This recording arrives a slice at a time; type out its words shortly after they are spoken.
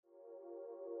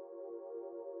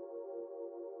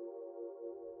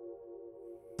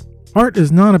Art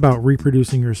is not about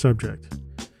reproducing your subject.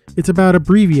 It's about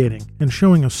abbreviating and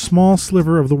showing a small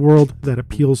sliver of the world that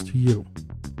appeals to you.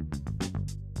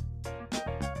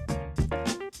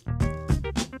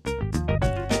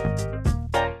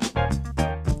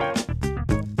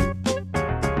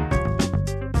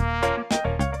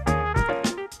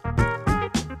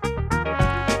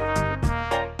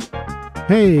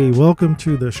 Hey, welcome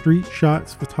to the Street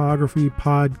Shots Photography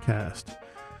Podcast.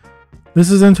 This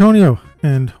is Antonio,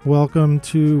 and welcome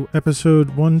to episode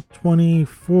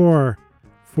 124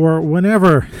 for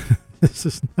whenever. This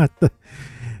is not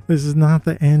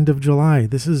the end of July.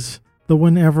 This is the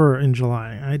whenever in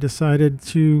July. I decided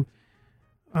to,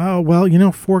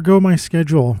 forego my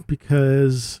schedule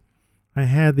because I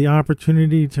had the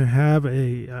opportunity to have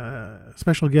a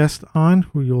special guest on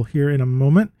who you'll hear in a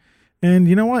moment. And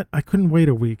you know what? I couldn't wait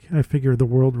a week. I figured the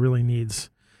world really needs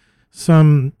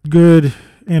some good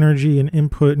energy and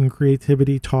input and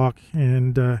creativity talk.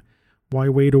 And why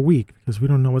wait a week? Because we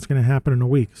don't know what's going to happen in a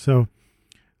week. So,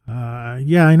 I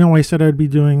know I said I'd be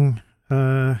doing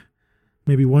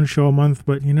maybe one show a month.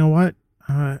 But you know what?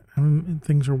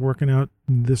 Things are working out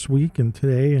this week and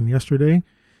today and yesterday.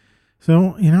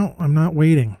 So, I'm not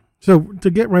waiting. So to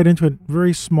get right into a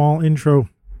very small intro,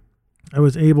 I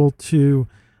was able to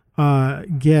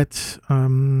get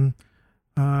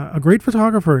a great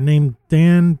photographer named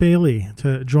Dan Bailey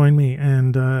to join me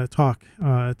and talk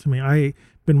to me. I've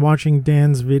been watching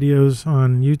Dan's videos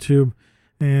on YouTube,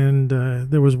 and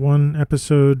there was one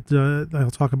episode,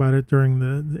 I'll talk about it during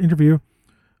the interview,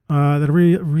 that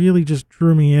really just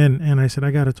drew me in, and I said,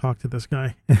 I got to talk to this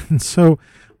guy. And so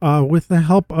with the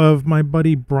help of my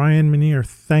buddy Brian Minier,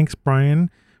 thanks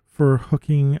Brian for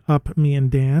hooking up me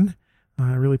and Dan.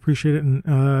 I really appreciate it.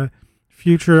 And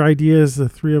future ideas, the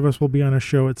three of us will be on a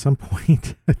show at some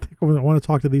point. I think I want to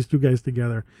talk to these two guys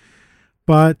together.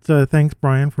 But thanks,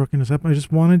 Brian, for hooking us up. I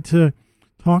just wanted to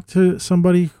talk to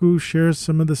somebody who shares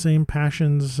some of the same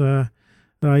passions that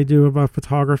I do about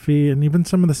photography and even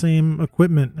some of the same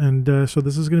equipment. And so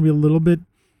this is going to be a little bit,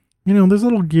 there's a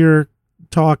little gear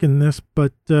talk in this,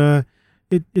 but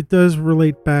it does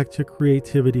relate back to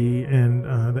creativity and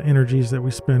the energies that we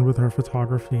spend with our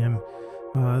photography and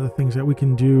the things that we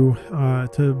can do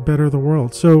to better the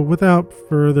world. So without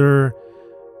further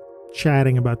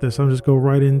chatting about this, I'll just go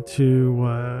right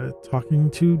into talking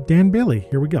to Dan Bailey.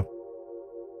 Here we go.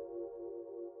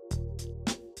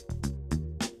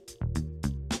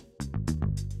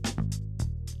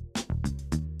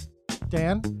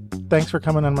 Dan, thanks for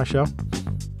coming on my show.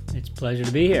 It's a pleasure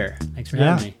to be here. Thanks for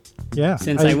having me. Yeah.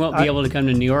 Since I won't be able to come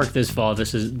to New York this fall,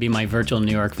 this will be my virtual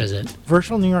New York visit.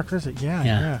 Virtual New York visit,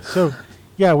 yeah. So,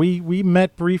 we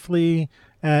met briefly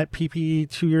at PPE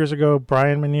 2 years ago.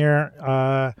 Brian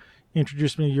Minier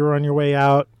introduced me. You were on your way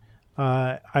out.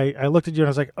 I looked at you and I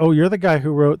was like, oh, you're the guy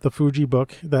who wrote the Fuji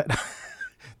book that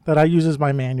that I use as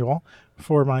my manual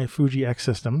for my Fuji X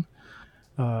system.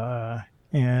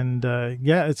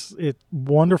 It's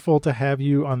wonderful to have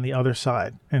you on the other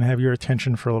side and have your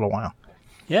attention for a little while.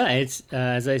 Yeah, it's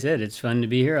as I said, it's fun to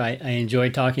be here. I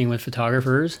enjoy talking with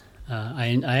photographers. I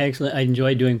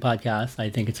enjoy doing podcasts. I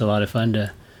think it's a lot of fun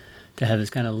to have this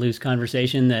kind of loose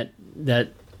conversation that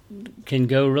can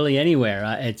go really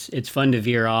anywhere. It's fun to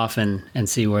veer off and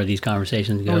see where these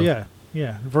conversations go. Oh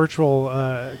yeah, virtual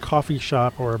coffee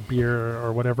shop or beer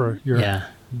or whatever your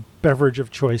beverage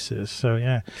of choice is. So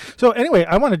yeah. So anyway,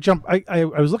 I want to jump. I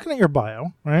was looking at your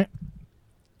bio, right?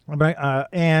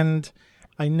 And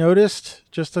I noticed,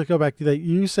 just to go back to that,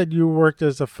 you said you worked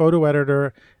as a photo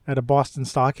editor at a Boston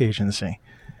stock agency.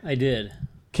 I did.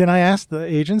 Can I ask the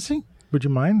agency? Would you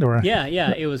mind? Or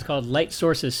Yeah. It was called Light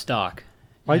Sources Stock.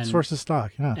 Sources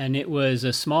Stock, yeah. And it was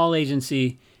a small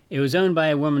agency. It was owned by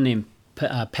a woman named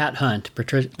Pat Hunt,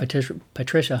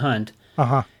 Patricia Hunt.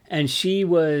 Uh-huh. And she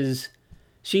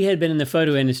had been in the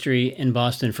photo industry in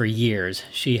Boston for years.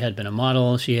 She had been a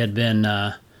model. She had been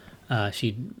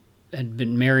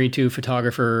married to a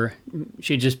photographer.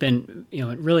 She'd just been,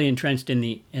 really entrenched in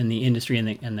the industry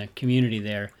and the community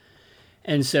there.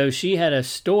 And so she had a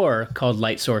store called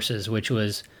Light Sources, which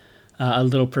was a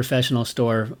little professional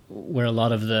store where a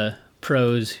lot of the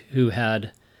pros who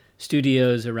had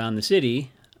studios around the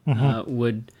city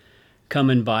would come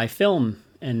and buy film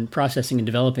and processing and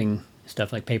developing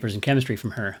stuff like papers and chemistry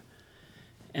from her.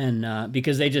 And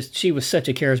because she was such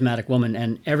a charismatic woman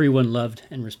and everyone loved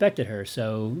and respected her.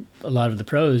 So a lot of the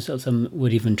pros, some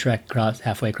would even trek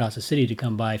halfway across the city to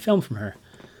come buy film from her.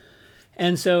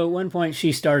 And so at one point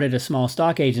she started a small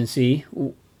stock agency.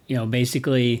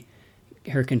 Basically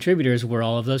her contributors were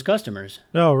all of those customers.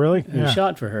 Oh, really? Who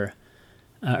shot for her,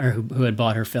 or who had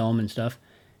bought her film and stuff.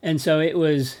 And so it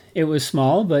was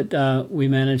small, but we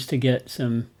managed to get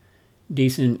some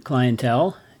decent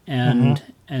clientele, and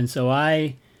so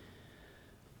I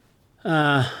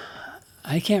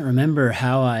can't remember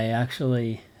how I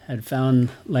actually had found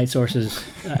Light Sources.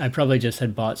 I probably just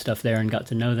had bought stuff there and got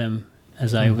to know them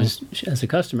as I was as a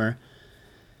customer.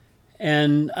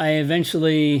 And I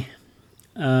eventually,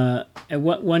 at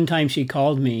one time, she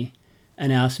called me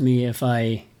and asked me if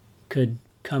I could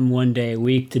come one day a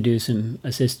week to do some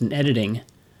assistant editing.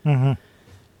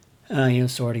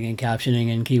 Sorting and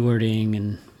captioning and keywording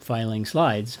and filing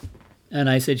slides. And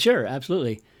I said, sure,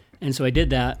 absolutely. And so I did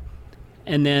that.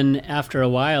 And then after a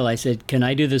while, I said, can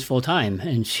I do this full time?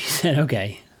 And she said,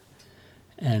 okay.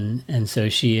 And so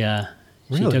she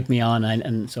Really? took me on,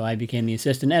 and so I became the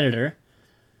assistant editor.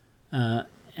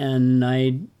 And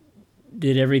I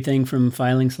did everything from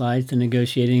filing slides to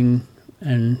negotiating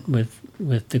and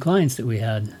with the clients that we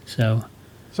had. So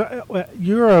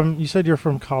you said you're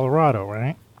from Colorado,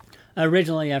 right?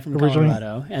 originally I'm from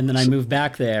Colorado, and then I moved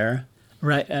back there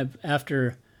right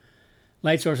after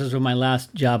Light Sources was my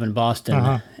last job in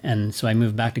Boston, and so I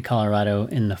moved back to Colorado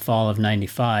in the fall of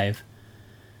 '95,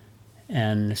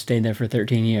 and stayed there for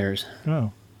 13 years.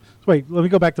 Oh, so wait. Let me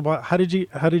go back to Boston.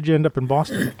 How did you end up in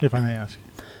Boston, if I may ask?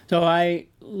 So I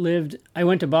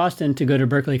went to Boston to go to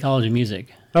Berklee College of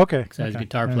Music. Okay. Because I was a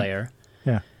guitar player.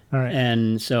 Yeah. All right.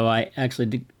 And so I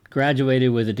actually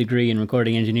graduated with a degree in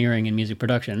recording engineering and music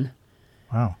production.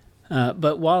 Wow.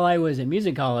 But while I was at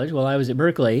music college, while I was at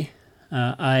Berklee,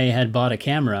 I had bought a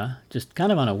camera just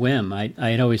kind of on a whim. I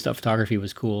had always thought photography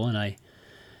was cool, and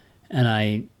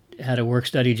I had a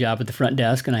work-study job at the front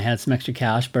desk, and I had some extra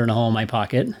cash burn a hole in my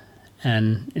pocket.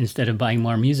 And instead of buying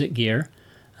more music gear,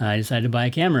 I decided to buy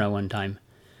a camera one time.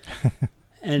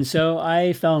 And so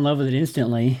I fell in love with it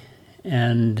instantly,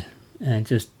 and it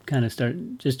just kind of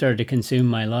started to consume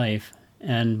my life.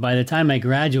 And by the time I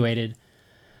graduated,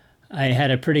 I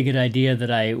had a pretty good idea that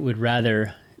I would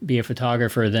rather be a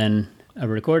photographer than a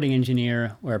recording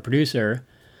engineer or a producer,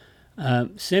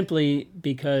 simply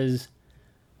because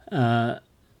I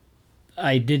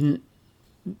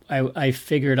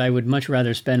figured I would much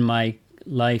rather spend my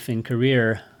life and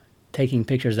career taking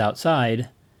pictures outside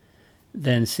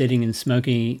than sitting in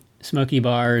smoky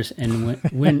bars and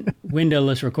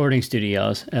windowless recording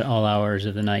studios at all hours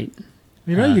of the night.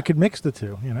 You could mix the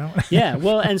two, Yeah,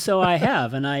 well, and so I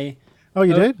have, and I. Oh,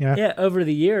 you did? Yeah. Yeah, over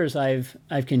the years, I've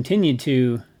continued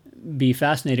to be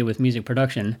fascinated with music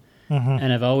production,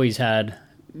 and I've always had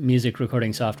music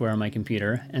recording software on my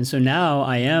computer, and so now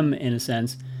I am, in a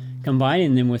sense,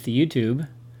 combining them with the YouTube.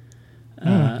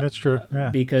 That's true.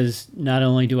 Yeah. Because not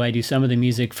only do I do some of the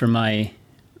music for my,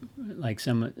 like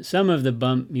some of the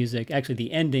bump music, actually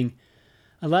the ending,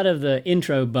 a lot of the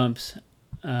intro bumps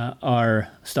are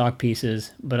stock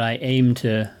pieces, but I aim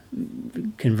to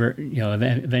convert,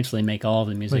 eventually make all of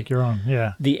the music. Make your own,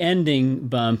 yeah. The ending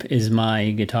bump is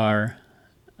my guitar,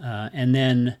 and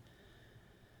then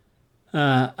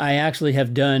I actually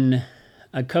have done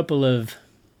a couple of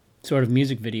sort of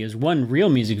music videos. One real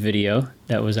music video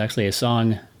that was actually a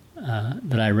song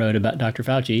that I wrote about Dr.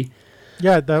 Fauci.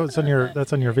 Yeah, that's on your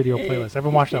video playlist. I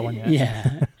haven't watched that one yet.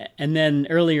 Yeah, and then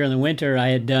earlier in the winter, I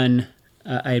had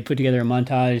put together a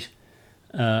montage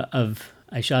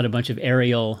I shot a bunch of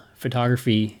aerial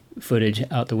photography footage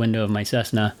out the window of my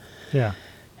Cessna. Yeah,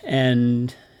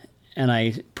 and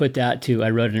I wrote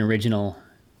an original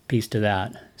piece to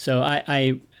that. So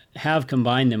I have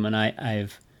combined them, and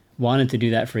I've wanted to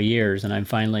do that for years, and I'm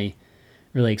finally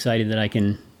really excited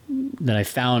that I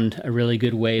found a really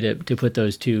good way to put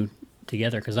those two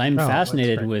together, because I'm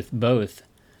fascinated with both,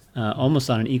 almost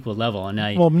on an equal level.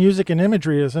 And music and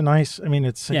imagery is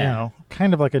it's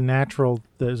kind of like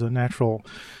there's a natural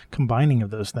combining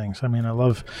of those things. I mean, I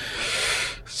love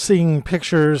seeing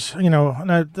pictures,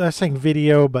 not saying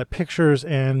video, but pictures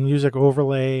and music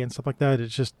overlay and stuff like that.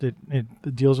 It's just, it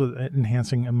deals with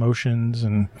enhancing emotions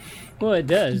and. Well, it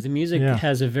does. The music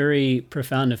has a very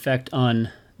profound effect on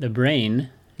the brain.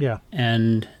 Yeah.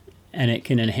 And it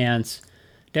can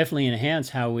definitely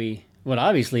enhance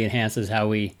obviously enhances how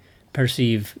we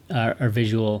perceive our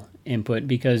visual input,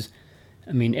 because,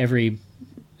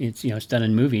 it's done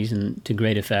in movies and to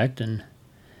great effect. And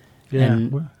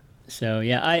so,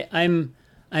 I'm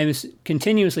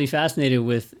continuously fascinated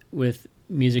with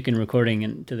music and recording,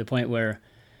 and to the point where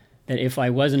that if I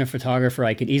wasn't a photographer,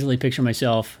 I could easily picture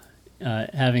myself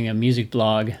having a music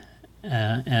blog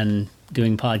and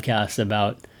doing podcasts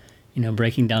about,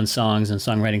 breaking down songs and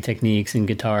songwriting techniques and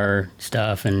guitar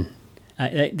stuff. And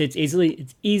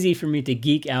It's easy for me to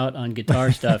geek out on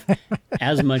guitar stuff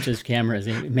as much as cameras,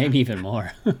 maybe even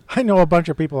more. I know a bunch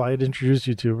of people I'd introduced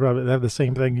you to probably have the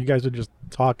same thing. You guys would just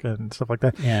talk and stuff like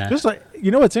that. Yeah. Just like,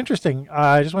 what's interesting?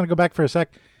 I just want to go back for a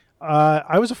sec.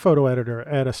 I was a photo editor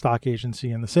at a stock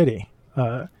agency in the city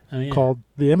called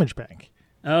the Image Bank.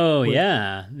 Oh,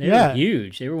 yeah. They were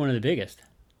huge. They were one of the biggest.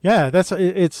 Yeah, this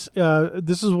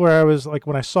is where I was like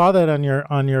when I saw that on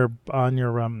your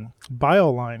bio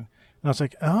line, and I was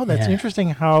like, oh, that's interesting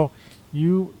how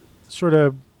you sort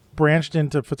of branched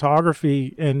into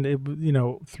photography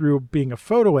and through being a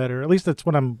photo editor. At least that's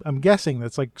what I'm guessing.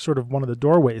 That's like sort of one of the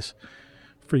doorways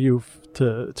for you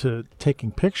to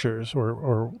taking pictures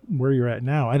or where you're at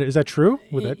now. Is that true?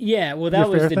 Yeah, well, that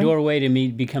was the doorway to me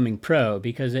becoming pro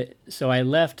because so I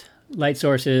left Light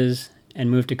Sources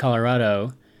and moved to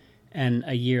Colorado. And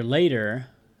a year later,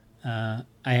 when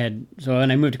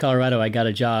I moved to Colorado, I got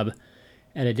a job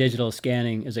at a digital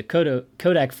scanning as a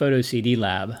Kodak Photo CD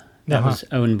lab that was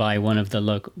owned by the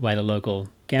local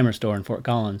camera store in Fort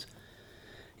Collins.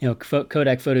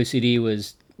 Kodak Photo CD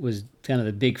was kind of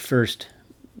the big first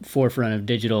forefront of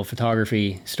digital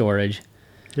photography storage.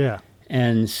 Yeah.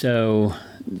 And so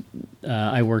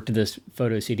I worked at this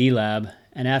photo CD lab,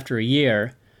 and after a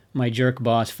year, my jerk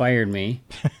boss fired me.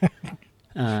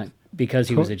 Because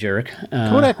he was a jerk.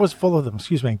 Kodak was full of them,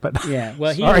 excuse me. But yeah,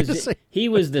 well, he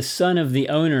was the son of the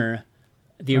owner,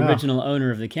 the original owner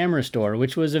of the camera store,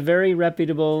 which was a very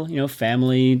reputable,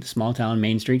 family, small town,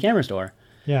 Main Street camera store.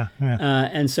 Yeah.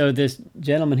 And so this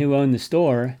gentleman who owned the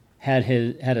store had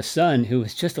a son who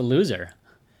was just a loser.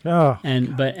 Oh.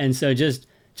 And so just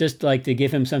like to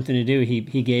give him something to do,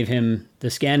 he gave him the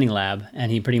scanning lab,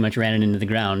 and he pretty much ran it into the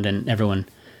ground, and everyone,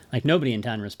 like nobody in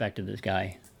town respected this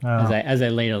guy. As I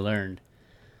later learned.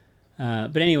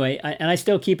 But anyway, I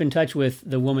still keep in touch with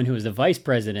the woman who was the vice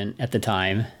president at the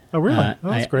time. Oh, really?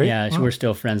 That's great. Yeah, we're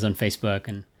still friends on Facebook.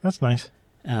 And that's nice.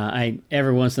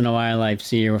 Every once in a while I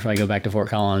see her if I go back to Fort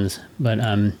Collins. But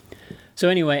so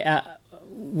anyway,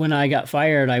 when I got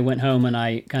fired, I went home and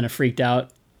I kind of freaked out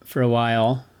for a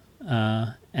while.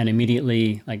 And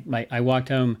immediately, I walked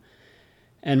home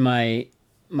and my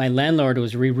landlord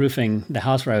was re-roofing the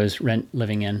house where I was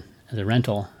living in as a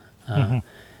rental.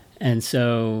 And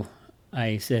so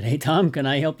I said, hey, Tom, can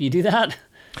I help you do that?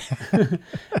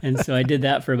 And so I did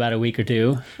that for about a week or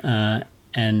two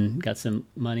and got some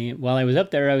money. While I was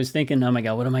up there, I was thinking, oh my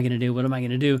God, what am I going to do? What am I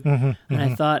going to do? And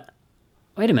I thought,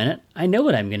 wait a minute, I know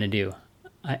what I'm going to do.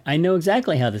 I know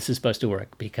exactly how this is supposed to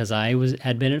work because I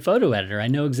had been a photo editor. I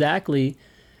know exactly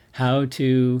how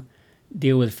to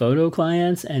deal with photo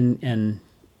clients and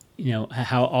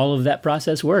how all of that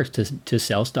process works to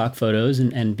sell stock photos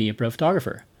and be a pro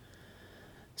photographer.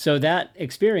 So that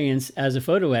experience as a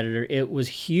photo editor, it was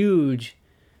a huge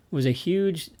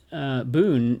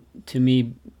boon to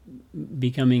me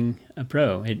becoming a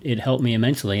pro. It helped me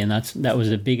immensely, and that was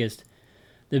the biggest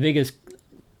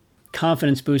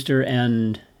confidence booster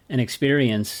and an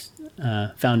experience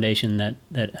foundation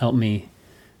that helped me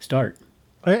start.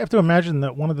 I have to imagine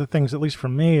that one of the things, at least for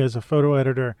me as a photo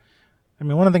editor,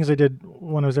 one of the things I did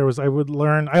when I was there was I would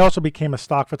learn. I also became a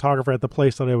stock photographer at the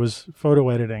place that I was photo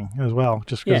editing as well,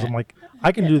 just because I'm like,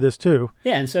 I can do this too.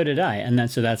 Yeah, and so did I.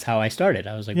 And so that's how I started.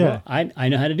 I was like, well, I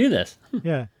know how to do this.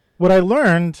 Yeah. What I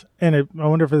learned, and I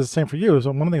wonder if it's the same for you, is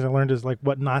one of the things I learned is like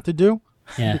what not to do.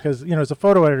 Yeah. Because, as a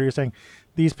photo editor, you're saying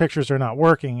these pictures are not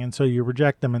working, and so you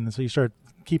reject them, and so you start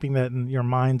keeping that in your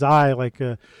mind's eye,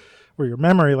 or your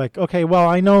memory, like, okay, well,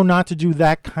 I know not to do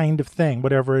that kind of thing,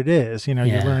 whatever it is. You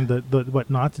learn the what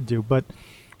not to do. But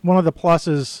one of the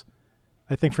pluses,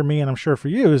 I think, for me, and I'm sure for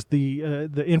you, is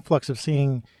the influx of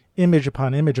seeing image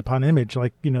upon image upon image.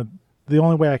 Like, the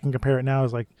only way I can compare it now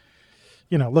is like,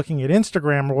 looking at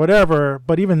Instagram or whatever.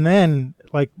 But even then,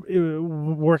 like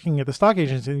working at the stock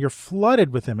agency, you're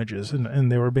flooded with images,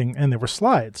 and they were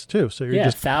slides too. So you're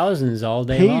just thousands all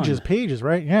day long. Pages,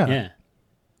 right? Yeah. Yeah.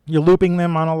 You're looping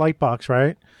them on a light box,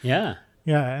 right? Yeah.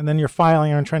 Yeah, and then you're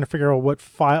filing and trying to figure out what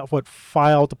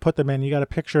file to put them in. You got a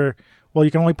picture. Well, you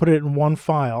can only put it in one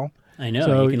file. I know.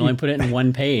 So you can only put it in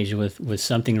one page with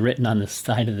something written on the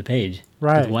side of the page.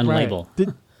 Right. With one label.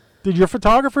 Did your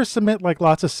photographers submit like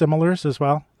lots of similars as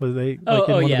well? Was they?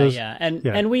 Yeah.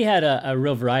 And we had a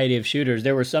real variety of shooters.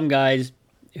 There were some guys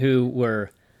who were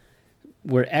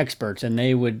experts, and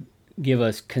they would give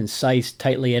us concise,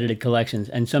 tightly edited collections,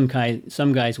 and some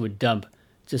guys would dump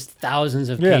just thousands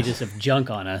of pages of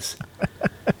junk on us.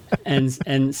 and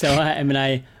so I'm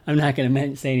not going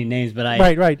to say any names, but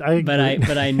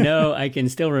I know I can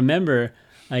still remember,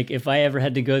 like, if I ever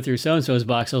had to go through so and so's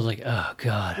box, I was like, oh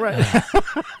God,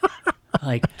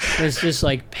 like there's just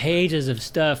like pages of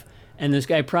stuff, and this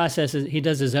guy he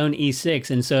does his own E6,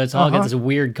 and so it's all got this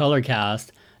weird color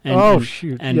cast. Or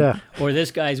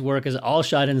this guy's work is all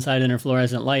shot inside under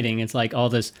fluorescent lighting. It's like all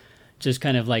this just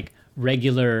kind of like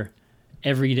regular,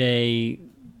 everyday,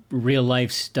 real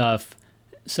life stuff,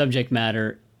 subject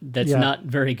matter that's not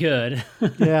very good.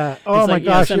 Yeah. Oh my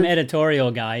gosh. Some editorial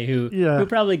guy who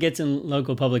probably gets in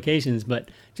local publications, but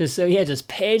just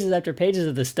pages after pages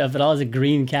of this stuff. It all has a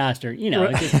green cast, or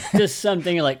just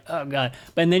something you're like, oh god.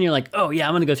 But then you're like, oh yeah,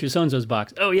 I'm gonna go through so and so's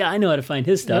box. Oh yeah, I know how to find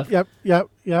his stuff. Yep.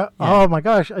 Oh my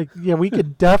gosh. We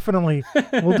could definitely.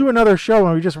 We'll do another show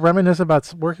when we just reminisce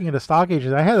about working at a stock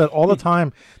agent. I had that all the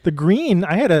time. The green.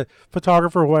 I had a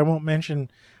photographer who I won't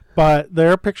mention. But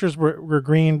their pictures were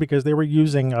green because they were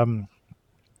using the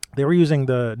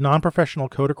non-professional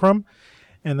Kodachrome,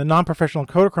 and the non-professional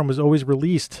Kodachrome was always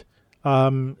released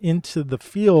into the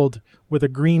field with a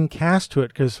green cast to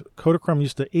it because Kodachrome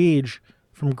used to age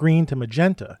from green to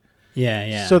magenta.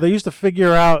 Yeah. So they used to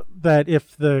figure out that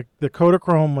if the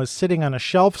Kodachrome was sitting on a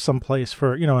shelf someplace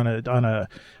for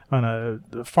on a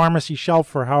pharmacy shelf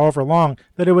for however long,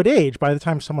 that it would age by the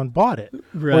time someone bought it.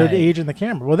 Right. Or it would age in the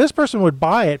camera. Well, this person would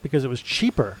buy it because it was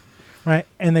cheaper, right?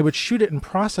 And they would shoot it and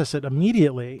process it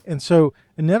immediately. And so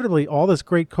inevitably all this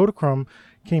great Kodachrome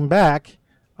came back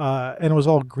and it was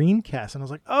all green cast. And I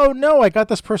was like, oh no, I got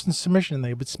this person's submission. And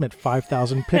they would submit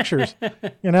 5,000 pictures,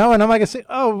 and I'm like,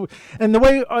 and the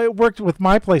way it worked with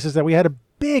my place is that we had a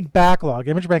big backlog.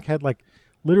 ImageBank had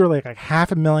literally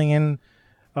 500,000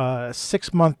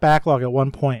 6-month backlog at one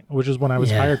point, which is when I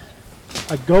was hired.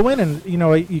 I'd go in and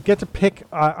you get to pick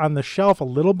on the shelf a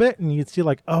little bit, and you'd see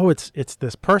it's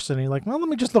this person, and you're like, well, let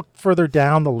me just look further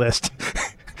down the list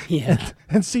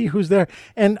and see who's there.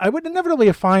 And I would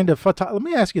inevitably find let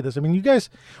me ask you this. I mean, you guys,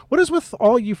 what is with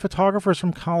all you photographers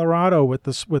from Colorado with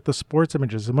the sports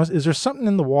images? Is there something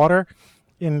in the water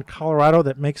in Colorado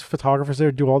that makes photographers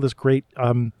there do all this great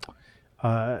outdoor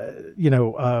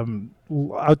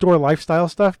lifestyle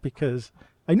stuff? Because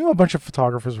I knew a bunch of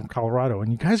photographers from Colorado,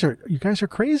 and you guys are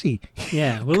crazy.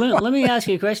 Yeah. Well, let me ask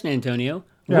you a question, Antonio.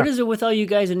 What is it with all you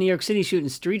guys in New York City shooting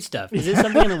street stuff? Is it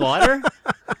something in the water?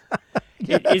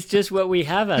 It's just what we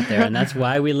have out there, and that's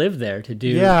why we live there to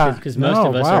do. Because most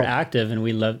of us are active,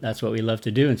 and that's what we love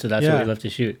to do, and so that's what we love to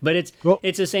shoot. But it's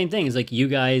the same thing. It's like you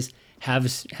guys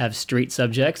have street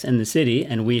subjects in the city,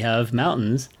 and we have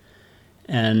mountains,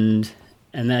 and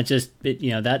that just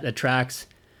that attracts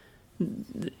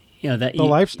the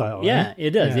lifestyle. Yeah, right? it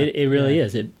does. Yeah. It really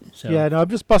is. I'm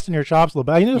just busting your chops a little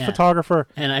bit. I knew the photographer,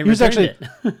 and I returned it.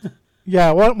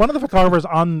 Yeah, one of the photographers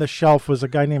on the shelf was a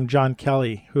guy named John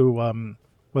Kelly, who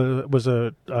was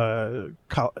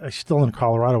still in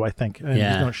Colorado, I think, and he's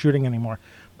not shooting anymore.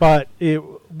 But I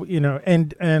want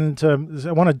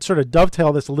to sort of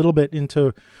dovetail this a little bit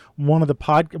into one of the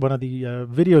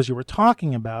videos you were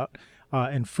talking about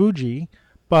in Fuji.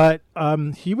 But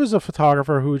he was a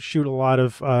photographer who would shoot a lot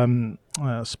of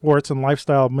sports and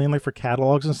lifestyle, mainly for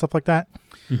catalogs and stuff like that.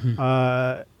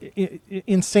 Mm-hmm.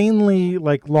 Insanely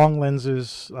long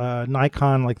lenses,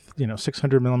 Nikon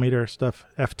 600 millimeter stuff,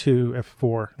 f2,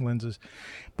 f4 lenses.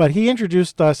 But he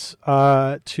introduced us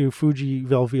to Fuji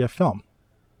Velvia film.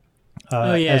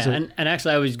 And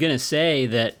actually I was gonna say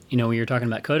that when you were talking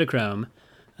about Kodachrome,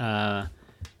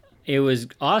 it was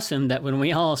awesome that when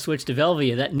we all switched to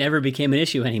Velvia, that never became an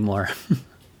issue anymore.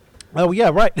 Oh yeah,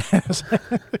 right.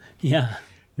 Yeah.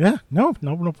 Yeah. No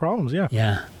problems. Yeah.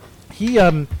 Yeah. He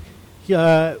with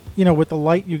the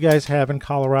light you guys have in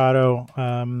Colorado,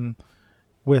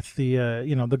 with the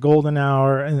the golden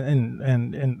hour and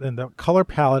the color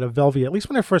palette of Velvia. At least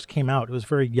when it first came out, it was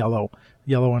very yellow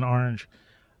and orange.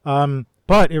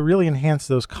 But it really enhanced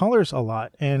those colors a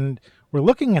lot. And we're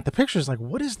looking at the pictures like,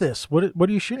 what is this? What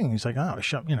are you shooting? He's like, I'm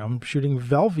shooting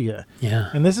Velvia. Yeah.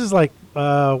 And this is like,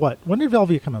 what? When did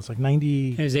Velvia come out? It's like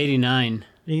 90. It was 89.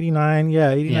 89,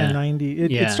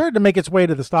 90. It started to make its way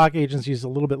to the stock agencies a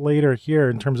little bit later here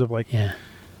in terms of but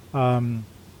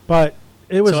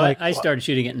it was I started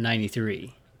shooting it in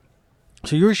 93.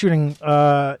 So you were shooting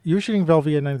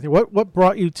Velvia in 93. What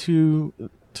brought you to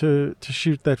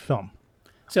shoot that film?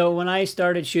 So when I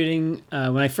started shooting,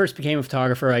 when I first became a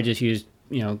photographer, I just used,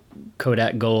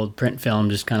 Kodak Gold print film,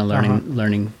 just kind of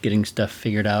learning, getting stuff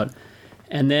figured out.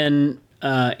 And then,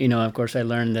 of course, I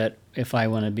learned that if I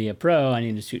want to be a pro, I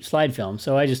need to shoot slide film.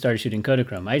 So I just started shooting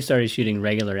Kodachrome. I started shooting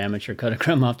regular amateur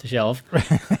Kodachrome off the shelf.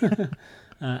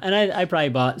 And I probably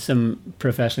bought some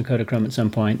professional Kodachrome at some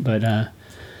point. But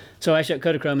so I shot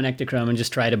Kodachrome and Ektachrome and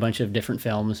just tried a bunch of different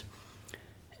films.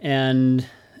 And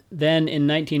then in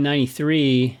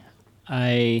 1993,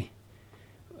 I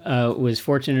was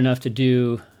fortunate enough to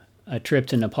do a trip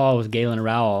to Nepal with Galen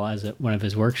Rowell as one of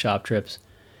his workshop trips.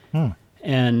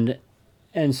 And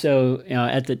so,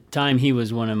 at the time, he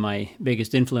was one of my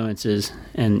biggest influences,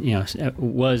 and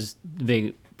was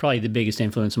probably the biggest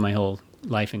influence in my whole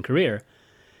life and career.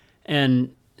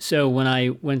 And so when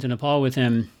I went to Nepal with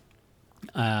him,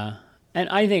 and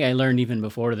I think I learned even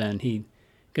before then,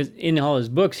 because in all his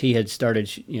books he had started,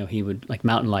 he would, like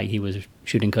Mountain Light, he was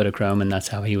shooting Kodachrome, and that's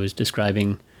how he was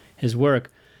describing his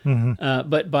work.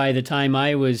 But by the time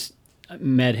I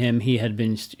met him, he had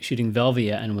been shooting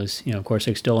Velvia and was, of course,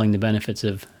 extolling the benefits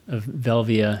of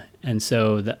Velvia. And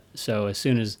so as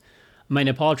soon as my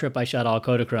Nepal trip, I shot all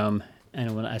Kodachrome,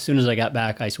 and as soon as I got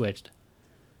back, I switched.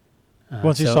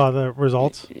 Once you saw the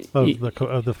results of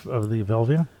the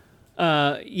Velvia?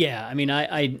 Yeah. I mean,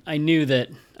 I knew that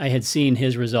I had seen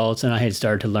his results, and I had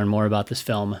started to learn more about this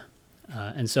film.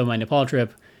 And so my Nepal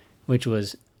trip, which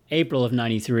was April of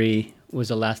 '93, was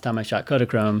the last time I shot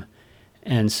Kodachrome.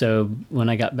 And so when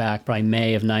I got back, probably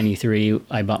May of '93,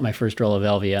 I bought my first roll of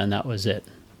Velvia, and that was it.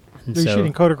 And Were you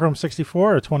shooting Kodachrome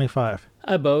 64 or 25?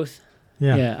 Both.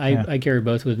 Yeah, I carried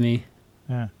both with me.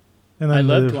 Yeah. And I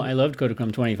loved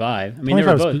Kodachrome 25. I mean,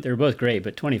 they were both great,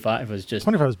 but 25 was just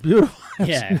 25 was beautiful.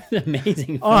 Yeah,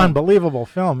 amazing film. Unbelievable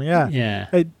film. Yeah. Yeah.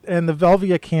 And the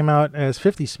Velvia came out as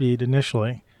 50 speed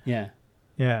initially. Yeah.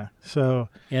 Yeah. So.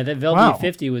 Yeah, that Velvia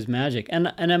 50 was magic,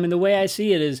 and I mean the way I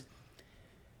see it is,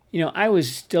 I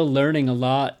was still learning a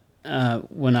lot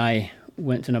when I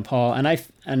went to Nepal,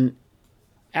 and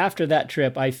after that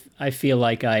trip, I feel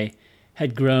like I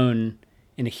had grown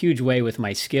in a huge way with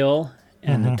my skill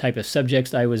and the type of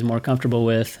subjects I was more comfortable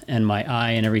with, and my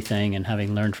eye and everything, and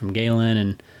having learned from Galen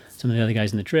and some of the other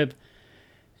guys in the trip.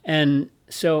 And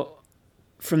so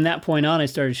from that point on, I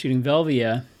started shooting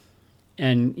Velvia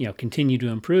and, continued to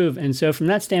improve. And so from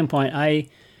that standpoint, I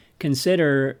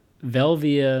consider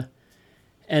Velvia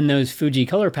and those Fuji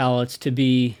color palettes to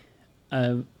be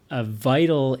a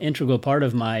vital, integral part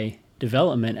of my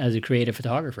development as a creative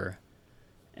photographer.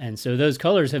 And so those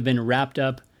colors have been wrapped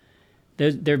up.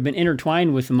 They've been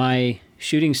intertwined with my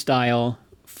shooting style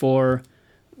for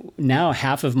now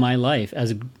half of my life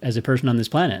as a person on this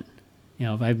planet.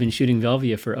 I've been shooting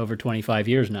Velvia for over 25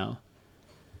 years now.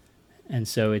 And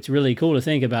so it's really cool to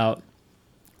think about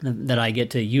that I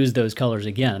get to use those colors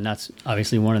again. And that's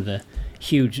obviously one of the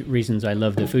huge reasons I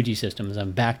love the Fuji system, is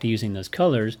I'm back to using those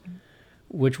colors,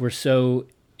 which were so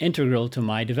integral to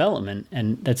my development.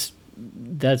 And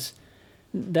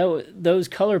those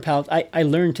color palettes, I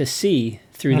learned to see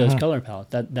through those color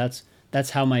palettes. That's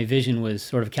how my vision was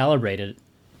sort of calibrated,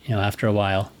 after a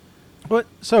while. But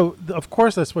so of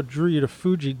course that's what drew you to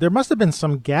Fuji. There must have been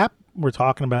some gap we're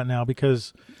talking about now,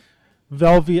 because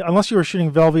Velvia, unless you were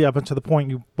shooting Velvia up until the point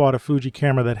you bought a Fuji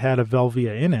camera that had a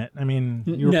Velvia in it. I mean,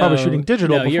 you were probably shooting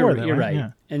digital before that, you're right?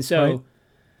 Yeah. And so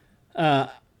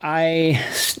I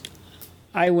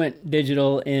went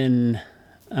digital in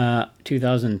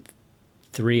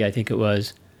 2003, I think it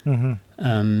was. Maybe,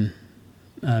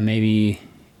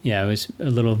 it was a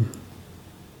little,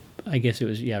 I guess it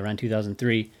was, around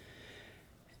 2003.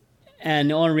 And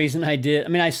the only reason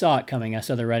I saw it coming. I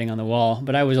saw the writing on the wall,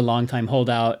 but I was a long time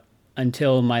holdout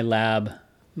until my lab,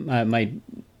 my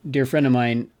dear friend of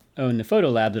mine owned the photo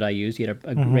lab that I used. He had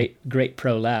a great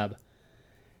pro lab.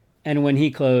 And when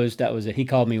he closed, that was it. He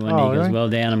called me one day. He goes, "Well,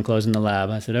 Dan, I'm closing the lab."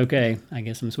 I said, "Okay, I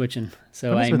guess I'm switching."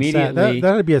 So I immediately...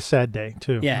 That would be a sad day,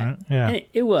 too. Yeah. Right? Yeah. And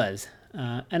it was.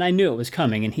 And I knew it was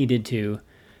coming, and he did too.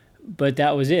 But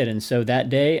that was it. And so that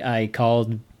day, I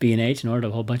called B&H and ordered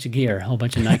a whole bunch of gear, a whole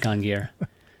bunch of Nikon gear.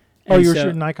 You were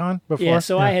shooting Nikon before? Yeah,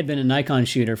 so I had been a Nikon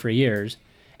shooter for years.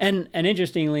 And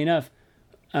interestingly enough,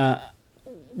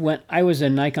 when I was a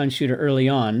Nikon shooter early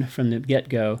on from the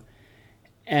get-go,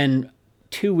 and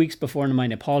 2 weeks before my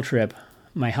Nepal trip,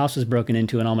 my house was broken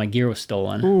into and all my gear was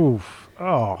stolen. Oof.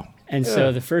 Oh. And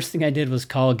so the first thing I did was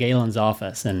call Galen's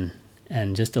office and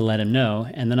just to let him know.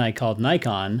 And then I called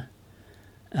Nikon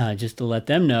just to let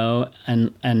them know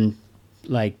and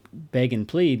like beg and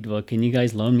plead, well, can you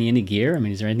guys loan me any gear? I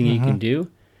mean, is there anything you can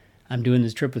do? I'm doing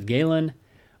this trip with Galen.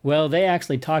 Well, they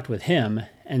actually talked with him,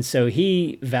 and so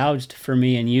he vouched for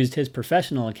me and used his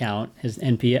professional account, his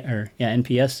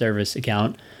NPS service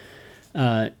account,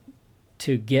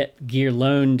 to get gear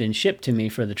loaned and shipped to me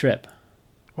for the trip.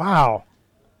 Wow.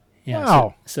 Yeah,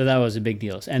 wow. So that was a big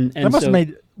deal. And that must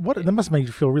have made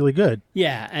you feel really good.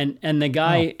 Yeah, and the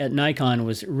guy at Nikon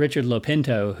was Richard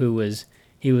Lopinto, who was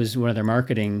one of their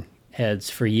marketing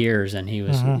heads for years, and he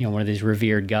was one of these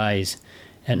revered guys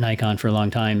at Nikon for a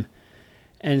long time.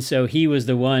 And so he was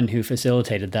the one who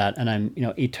facilitated that, and I'm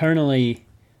eternally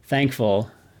thankful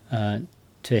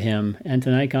to him and to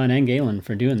Nikon and Galen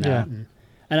for doing that. Yeah.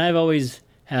 And And I've always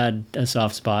had a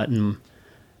soft spot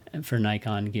for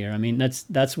Nikon gear. I mean,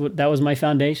 that was my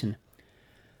foundation.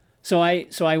 So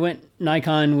I went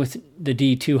Nikon with the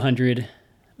D200,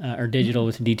 or digital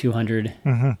with the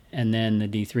D200, and then the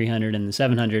D300 and the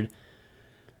 700.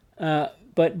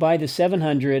 But by the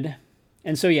 700,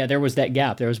 and so yeah, there was that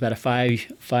gap. There was about a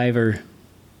five or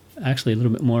actually a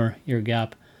little bit more year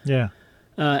gap. Yeah.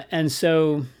 And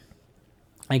so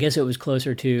I guess it was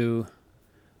closer to,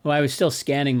 well, I was still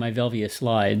scanning my Velvia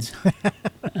slides.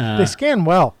 They scan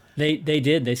well. They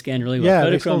did. They scanned really well. Yeah,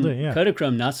 Kodachrome, they still do, yeah.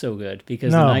 Kodachrome, not so good,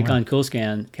 because No, the Nikon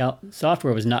CoolScan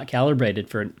software was not calibrated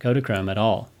for Kodachrome at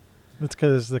all. That's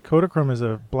because the Kodachrome is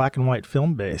a black and white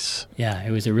film base. Yeah, it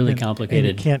was a really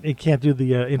complicated. And it can't do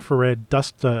the infrared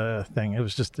dust thing.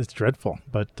 It's dreadful.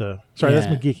 But sorry, that's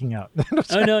me geeking out.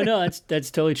 Oh no,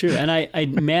 that's totally true. And I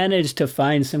managed to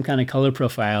find some kind of color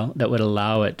profile that would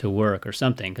allow it to work or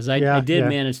something, because I did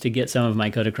manage to get some of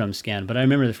my Kodachrome scanned. But I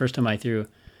remember the first time I threw,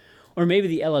 or maybe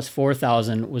the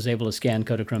LS4000 was able to scan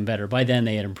Kodachrome better. By then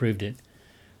they had improved it.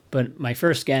 But my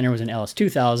first scanner was an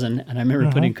LS2000, and I remember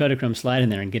putting Kodachrome slide in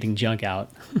there and getting junk out.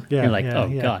 You're like,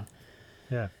 God.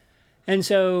 Yeah. And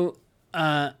so,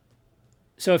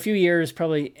 so a few years,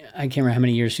 probably, I can't remember how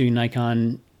many years shooting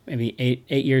Nikon, maybe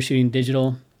eight years shooting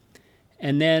digital.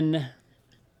 And then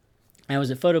I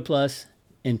was at PhotoPlus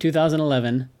in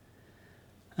 2011,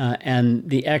 and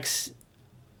the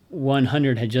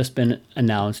X100 had just been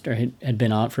announced, or had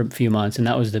been out for a few months, and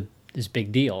that was this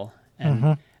big deal.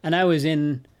 And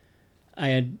I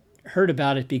had heard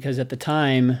about it because at the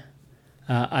time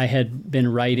I had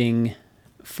been writing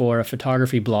for a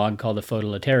photography blog called the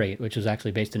Photoletariat, which was actually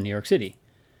based in New York City.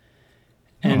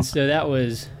 And so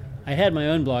I had my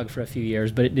own blog for a few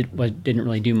years, but it didn't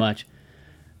really do much.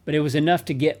 But it was enough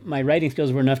to get, my writing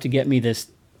skills were enough to get me this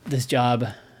job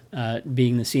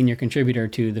being the senior contributor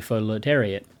to the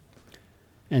Photoletariat.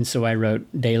 And so I wrote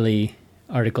daily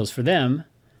articles for them.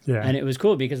 Yeah. And it was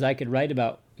cool because I could write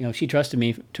about, she trusted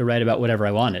me to write about whatever I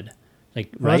wanted.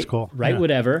 Like, that's cool. Write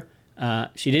whatever.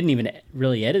 She didn't even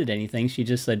really edit anything. She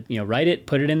just said, write it,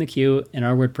 put it in the queue in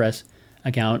our WordPress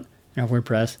account, in our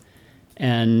WordPress,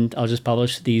 and I'll just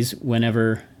publish these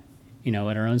whenever, at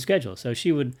our own schedule. So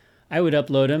I would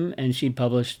upload them, and she'd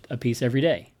publish a piece every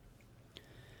day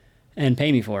and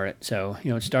pay me for it. So,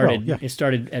 it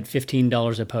started at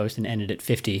 $15 a post and ended at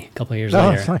 $50 a couple of years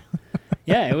later.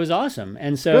 Yeah, it was awesome.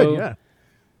 And so,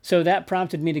 so that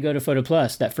prompted me to go to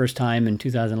PhotoPlus that first time in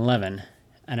 2011.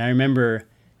 And I remember,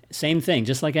 same thing,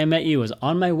 just like I met you, was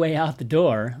on my way out the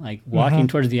door, like walking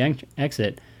towards the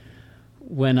exit,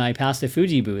 when I passed the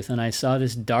Fuji booth and I saw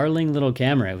this darling little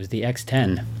camera. It was the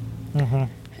X10.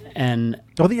 And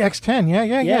the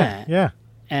X10, yeah.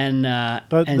 And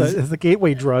the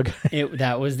gateway drug.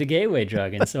 That was the gateway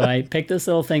drug. And so I picked this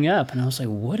little thing up, and I was like,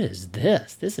 "What is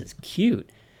this? This is cute."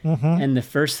 And the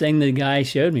first thing the guy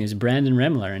showed me was Brandon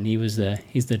Remler, and he's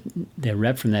the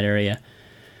rep from that area.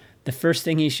 The first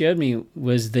thing he showed me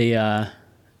was after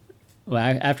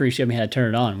he showed me how to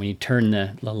turn it on, when you turn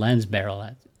the lens barrel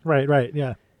at. Right,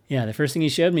 yeah. Yeah, the first thing he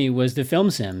showed me was the film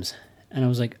sims, and I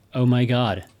was like, "Oh my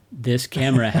God, this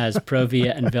camera has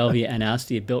Provia and Velvia and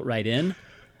Astia built right in.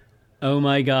 Oh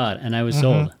my God!" And I was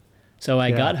sold. So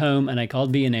I got home and I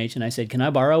called B&H and I said, "Can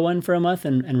I borrow one for a month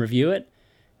and review it?"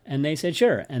 And they said,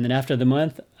 "Sure." And then after the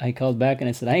month, I called back and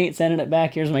I said, "I ain't sending it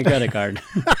back. Here's my credit card."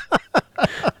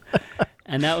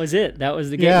 And that was it. That was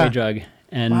the gateway drug.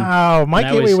 And wow, my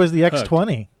gateway was the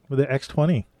X20. With the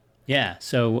X20. Yeah.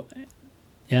 So,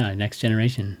 next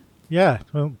generation. Yeah.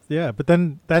 Well, yeah. But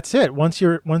then that's it. Once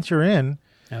you're in.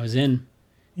 I was in.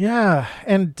 Yeah,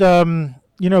 and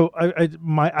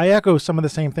I echo some of the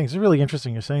same things. It's really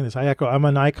interesting you're saying this. I'm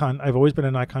a Nikon. I've always been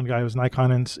a Nikon guy. I was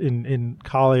Nikon in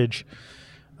college.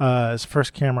 As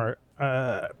first camera.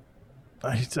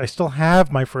 I still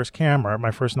have my first camera,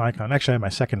 my first Nikon. Actually, I have my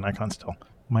second Nikon still.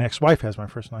 My ex-wife has my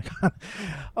first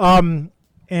Nikon.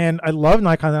 And I love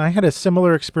Nikon. And I had a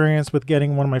similar experience with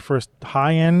getting one of my first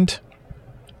high-end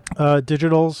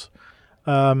digitals,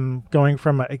 going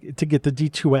from to get the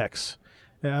D2X.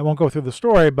 I won't go through the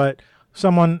story, but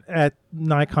someone at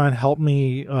Nikon helped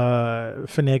me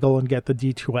finagle and get the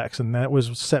D2X, and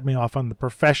that set me off on the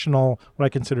professional, what I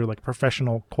consider like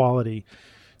professional quality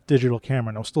digital camera.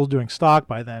 And I was still doing stock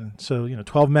by then, so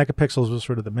 12 megapixels was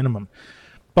sort of the minimum.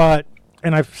 But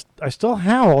I still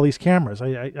have all these cameras.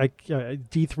 I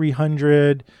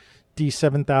D300,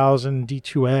 D7000,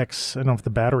 D2X. I don't know if the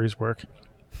batteries work.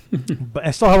 But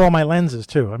I still have all my lenses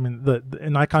too. I mean, the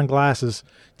Nikon glass is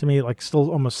to me like still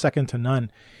almost second to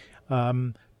none.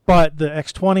 But the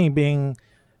X20 being,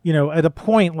 at a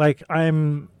point like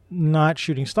I'm not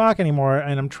shooting stock anymore,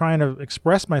 and I'm trying to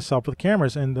express myself with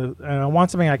cameras, and I want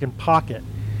something I can pocket.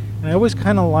 And I always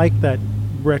kind of like that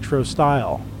retro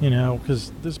style,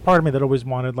 because there's part of me that always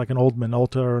wanted like an old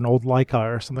Minolta or an old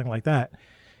Leica or something like that.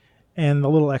 And the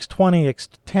little X20,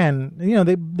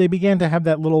 X10, they began to have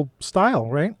that little style,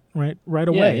 right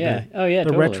away. Yeah. The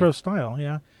totally. Retro style,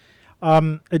 yeah.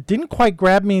 It didn't quite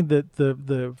grab me.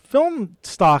 The film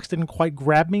stocks didn't quite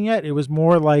grab me yet. It was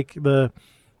more like the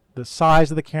size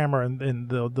of the camera and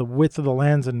the width of the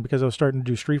lens, and because I was starting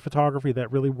to do street photography,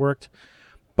 that really worked.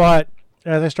 But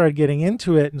as I started getting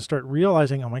into it and start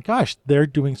realizing, oh my gosh, they're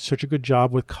doing such a good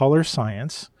job with color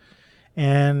science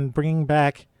and bringing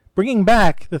back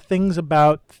the things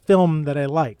about film that I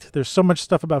liked. There's so much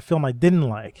stuff about film I didn't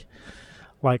like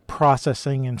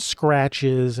processing and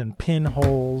scratches and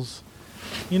pinholes.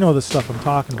 You know the stuff I'm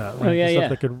talking about, right? The stuff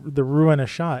that could ruin a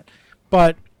shot.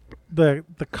 But the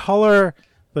color,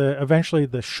 eventually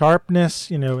the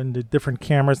sharpness, in the different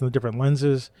cameras and the different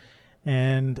lenses,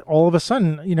 and all of a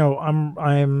sudden,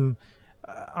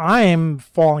 I'm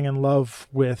falling in love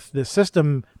with this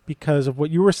system because of what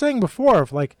you were saying before,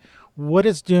 of like what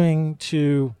it's doing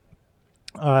to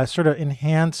sort of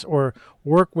enhance or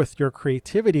work with your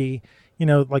creativity.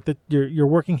 Like you're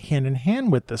working hand in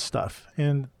hand with this stuff,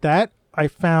 and that I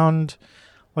found,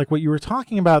 like what you were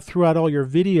talking about throughout all your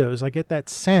videos, I get that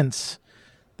sense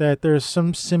that there's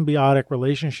some symbiotic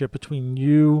relationship between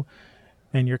you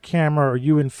and your camera, or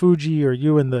you and Fuji, or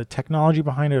you and the technology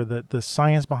behind it, or the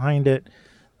science behind it,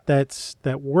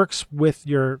 that works with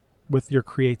your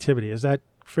creativity. Is that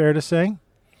fair to say?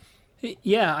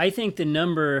 Yeah, I think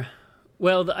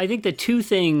I think the two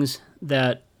things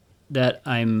that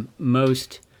I'm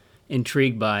most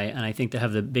intrigued by, and I think that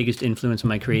have the biggest influence on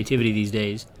my creativity these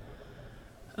days,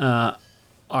 are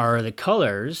the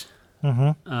colors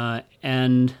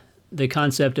and the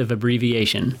concept of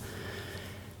abbreviation.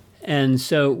 And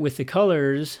so with the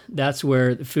colors, that's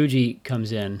where the Fuji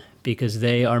comes in, because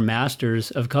they are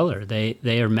masters of color.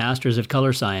 They are masters of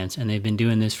color science, and they've been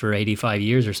doing this for 85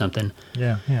 years or something.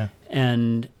 Yeah.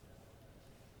 And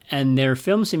their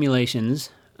film simulations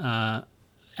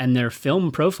and their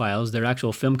film profiles, their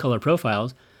actual film color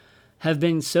profiles, have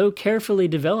been so carefully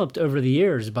developed over the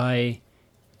years by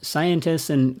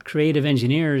scientists and creative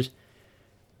engineers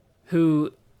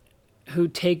who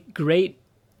take great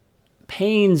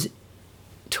pains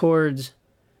towards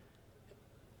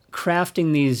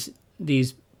crafting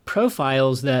these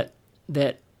profiles that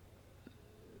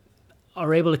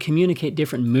are able to communicate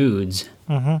different moods.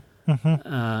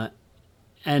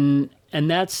 And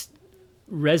that's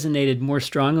resonated more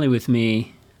strongly with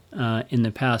me in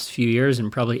the past few years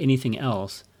than probably anything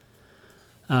else.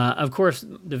 Of course,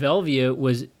 the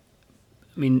Velvia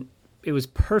it was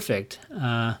perfect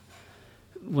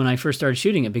when I first started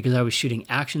shooting it, because I was shooting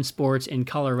action sports in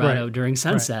Colorado during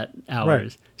sunset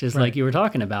hours, just like you were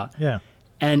talking about. Yeah.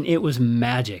 And it was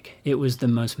magic. It was the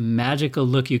most magical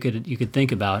look you could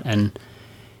think about, and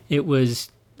it was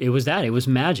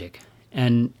magic,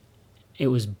 and it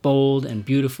was bold and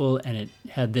beautiful, and it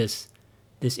had this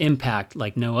impact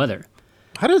like no other.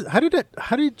 How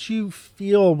did you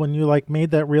feel when you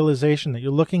made that realization that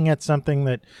you're looking at something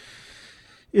that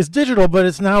is digital, but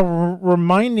it's now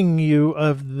reminding you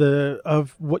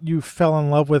of what you fell in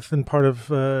love with in part of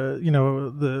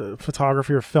the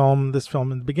photography or film, this film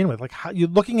to begin with? Like, how you're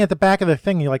looking at the back of the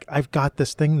thing, you're like, I've got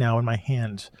this thing now in my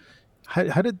hands. Do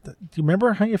you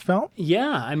remember how you felt?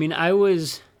 Yeah, I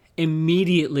was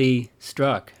immediately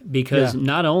struck, because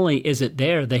not only is it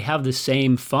there, they have the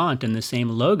same font and the same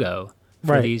logo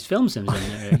for these film sims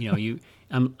in there.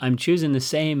 I'm choosing the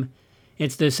same.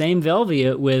 It's the same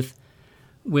Velvia with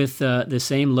the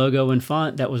same logo and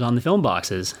font that was on the film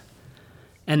boxes.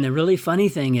 And the really funny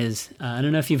thing is, I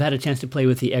don't know if you've had a chance to play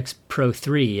with the X Pro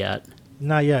 3 yet.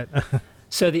 Not yet.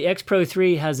 So the X Pro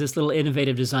 3 has this little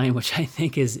innovative design, which I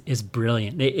think is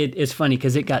brilliant. It's funny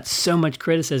because it got so much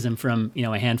criticism from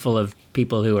a handful of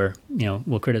people who are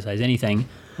will criticize anything.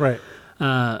 Right.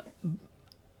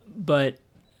 But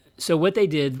so what they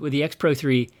did with the X Pro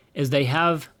 3 is they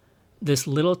have this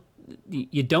little.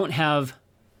 You don't have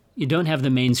the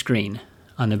main screen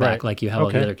on the back like you have all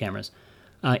the other cameras.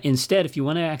 Instead, if you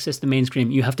want to access the main screen,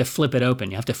 you have to flip it open.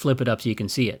 You have to flip it up so you can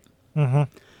see it.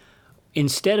 Mm-hmm.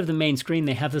 Instead of the main screen,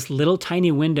 they have this little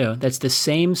tiny window that's the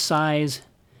same size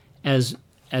as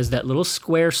that little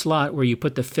square slot where you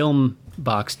put the film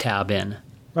box tab in.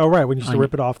 Oh, right. When you used to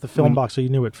rip it off the film box so you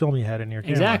knew what film you had in your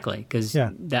camera. Exactly. Because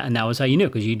that was how you knew,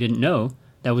 because you didn't know.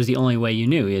 That was the only way you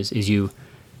knew is you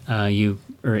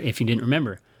or if you didn't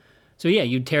remember. So yeah,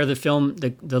 you'd tear the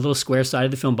little square side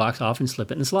of the film box off and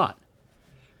slip it in the slot.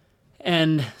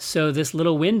 And so this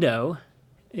little window,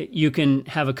 you can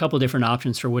have a couple different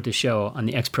options for what to show on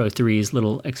the X Pro 3's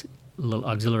little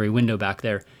auxiliary window back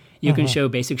there. You can show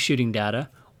basic shooting data,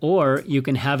 or you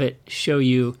can have it show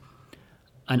you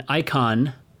an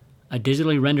icon, a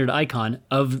digitally rendered icon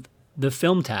of the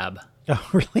film tab. Oh,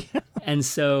 really? And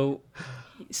so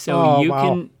wow.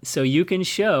 you can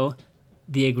show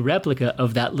the replica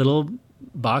of that little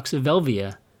box of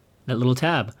Velvia, that little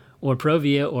tab, or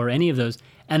Provia, or any of those.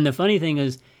 And the funny thing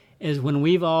is when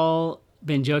we've all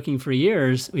been joking for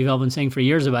years, we've all been saying for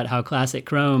years about how classic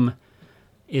chrome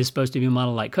is supposed to be a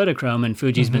model like Kodachrome, and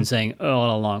Fuji's been saying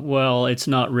all along, well, it's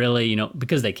not really,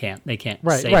 because they can't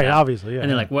Right, say right, that. obviously, yeah. And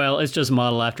they're like, well, it's just a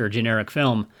model after a generic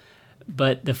film.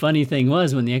 But the funny thing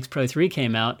was, when the X Pro 3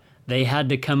 came out, they had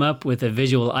to come up with a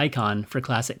visual icon for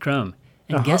classic chrome.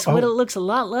 And guess what it looks a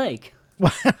lot like?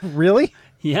 Really?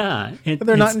 Yeah.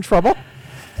 They're not in trouble?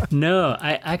 No,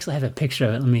 I actually have a picture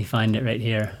of it. Let me find it right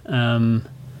here.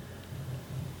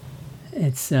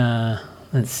 It's,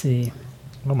 let's see.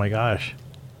 Oh my gosh.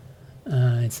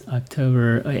 It's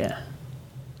October. Oh, yeah.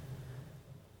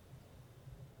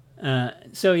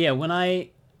 So, yeah, let's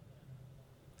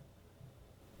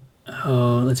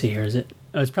see here. Is it?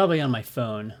 Oh, it's probably on my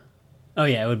phone. Oh,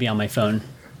 yeah, it would be on my phone.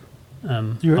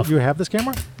 You have this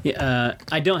camera? Yeah,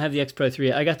 I don't have the X Pro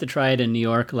 3. I got to try it in New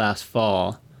York last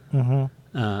fall.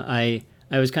 I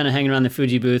was kind of hanging around the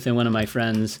Fuji booth, and one of my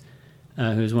friends,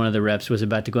 who's one of the reps, was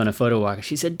about to go on a photo walk.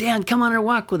 She said, Dan, come on a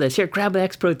walk with us. Here, grab the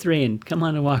X Pro 3 and come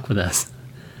on a walk with us.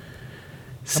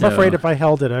 I'm afraid if I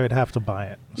held it, I would have to buy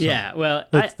it. So yeah, well,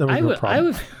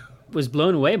 I was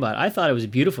blown away by it. I thought it was a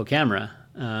beautiful camera.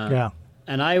 Yeah.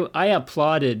 And I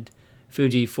applauded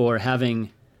Fuji for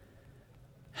having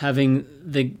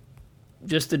the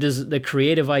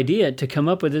creative idea to come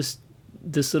up with this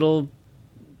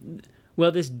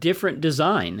different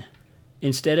design,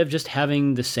 instead of just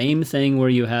having the same thing where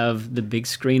you have the big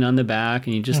screen on the back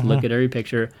and you just look at every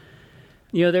picture.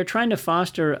 They're trying to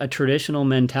foster a traditional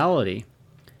mentality,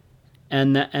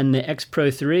 and the X Pro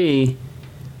 3,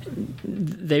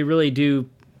 they really do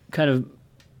kind of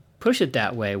push it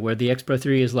that way, where the X Pro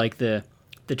 3 is like the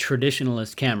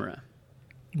traditionalist camera.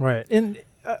 Right. And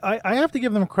I have to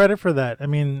give them credit for that. I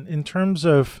mean, in terms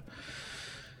of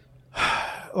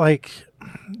like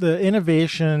the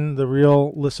innovation, the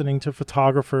real listening to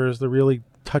photographers, the really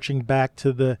touching back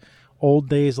to the old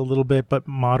days a little bit, but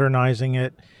modernizing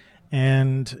it.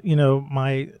 And,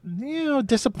 my,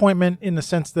 disappointment in the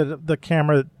sense that the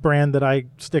camera brand that I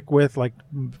stick with, like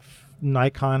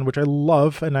Nikon, which I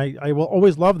love, and I will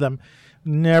always love them,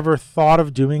 never thought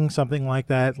of doing something like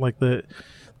that. Like I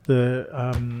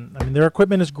mean, their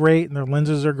equipment is great and their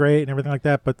lenses are great and everything like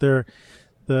that, but the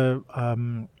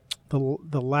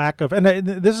lack of, and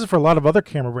this is for a lot of other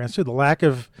camera brands too, the lack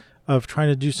of trying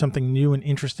to do something new and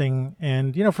interesting.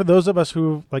 And, for those of us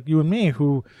who, like you and me,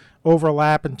 who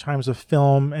overlap in terms of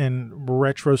film and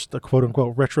quote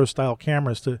unquote retro style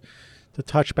cameras, to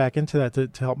touch back into that, to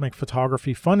help make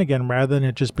photography fun again, rather than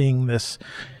it just being this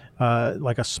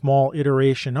like a small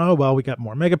iteration. Oh, well, we got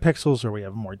more megapixels, or we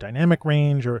have more dynamic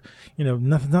range, or,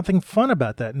 nothing fun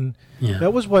about that. And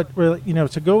that was what really,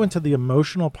 to go into the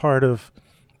emotional part of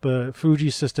the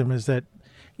Fuji system, is that,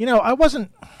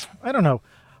 I don't know.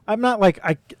 I'm not like,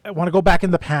 I want to go back in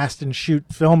the past and shoot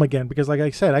film again, because like I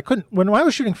said, when I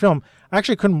was shooting film, I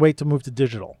actually couldn't wait to move to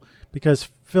digital, because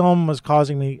film was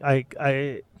causing me,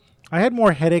 I had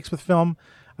more headaches with film.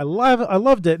 I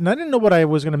loved it, and I didn't know what I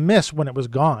was going to miss when it was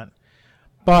gone.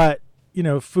 But,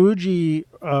 Fuji,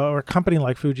 or a company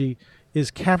like Fuji, is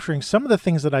capturing some of the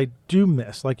things that I do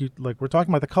miss. Like we're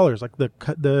talking about the colors, like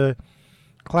the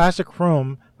classic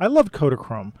chrome. I loved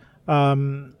Kodachrome.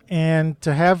 And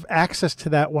to have access to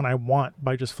that when I want,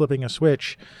 by just flipping a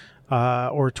switch,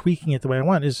 or tweaking it the way I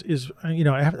want, is I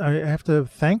have to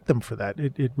thank them for that.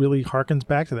 It really harkens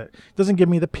back to that. It doesn't give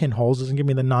me the pinholes, doesn't give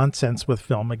me the nonsense with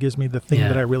film. It gives me the thing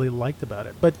that I really liked about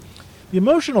it. But the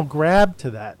emotional grab to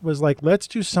that was like, let's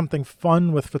do something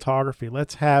fun with photography.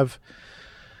 Let's have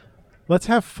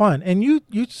fun. And you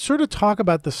sort of talk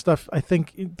about the stuff, I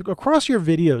think, across your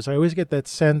videos. I always get that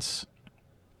sense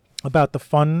about the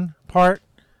fun part,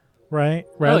 right?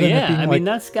 Rather than it being mean,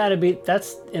 that's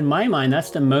in my mind,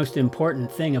 that's the most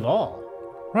important thing of all.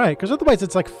 Right, because otherwise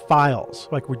it's like files.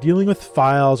 Like, we're dealing with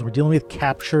files, we're dealing with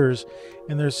captures,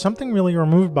 and there's something really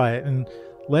removed by it. And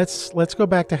let's go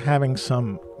back to having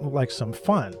some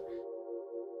fun.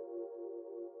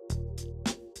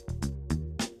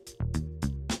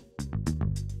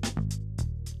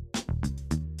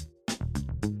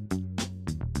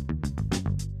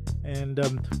 And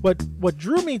what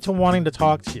drew me to wanting to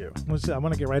talk to you was, I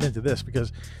want to get right into this,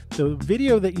 because the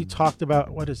video that you talked about,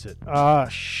 what is it?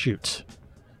 Shoot.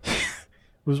 It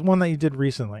was one that you did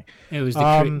recently. It was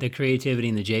the creativity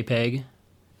in the JPEG.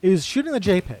 It was shooting the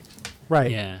JPEGs. Right.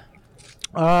 Yeah.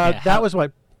 That was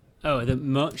what...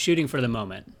 Oh, shooting for the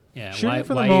moment. Yeah. Shooting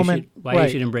for the moment. Why you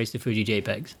should embrace the Fuji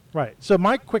JPEGs. Right. So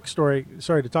my quick story,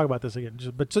 sorry to talk about this again,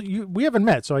 but we haven't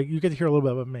met, so you get to hear a little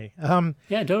bit about me.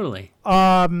 Yeah, totally.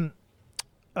 I've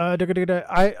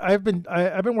been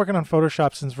working on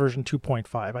Photoshop since version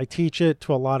 2.5. I teach it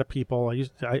to a lot of people.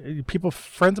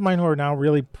 Friends of mine who are now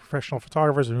really professional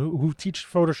photographers and who teach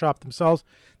Photoshop themselves.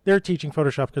 They're teaching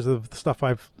Photoshop because of the stuff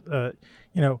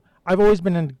I've always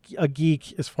been a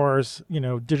geek as far as,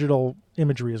 digital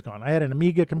imagery has gone. I had an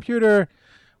Amiga computer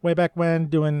way back when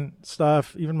doing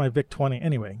stuff, even my VIC-20.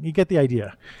 Anyway, you get the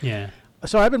idea. Yeah.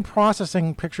 So I've been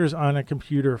processing pictures on a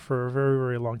computer for a very,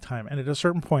 very long time. And at a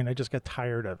certain point, I just got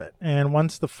tired of it. And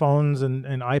once the phones and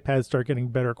iPads start getting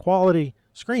better quality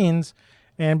screens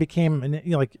and became,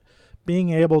 being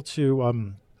able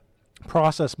to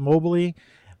process mobily,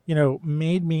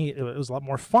 made me, it was a lot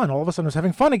more fun. All of a sudden I was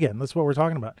having fun again. That's what we're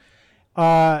talking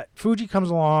about. Fuji comes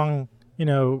along,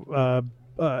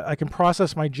 I can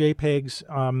process my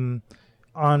JPEGs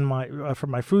on my from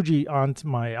my Fuji onto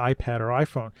my iPad or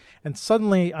iPhone, and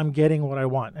suddenly I'm getting what I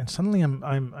want. And suddenly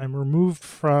I'm removed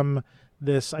from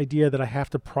this idea that I have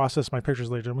to process my pictures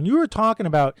later. When you were talking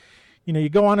about, you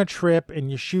go on a trip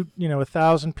and you shoot,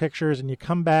 1,000 pictures and you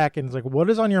come back and it's like, what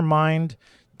is on your mind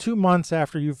 2 months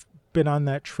after you've been on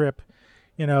that trip?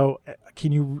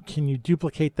 Can you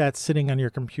duplicate that sitting on your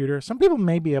computer? Some people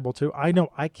may be able to. I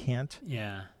know I can't.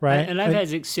 Yeah. Right. And I've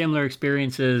had similar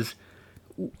experiences.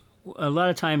 A lot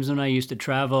of times when I used to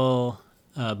travel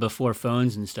before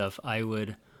phones and stuff, I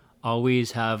would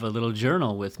always have a little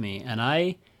journal with me.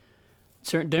 And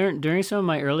during some of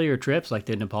my earlier trips, like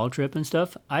the Nepal trip and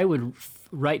stuff, I would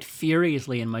write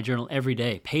furiously in my journal every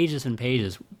day, pages and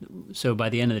pages. So by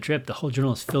the end of the trip, the whole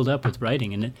journal is filled up with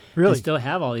writing. And I still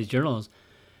have all these journals.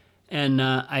 And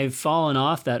I've fallen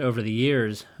off that over the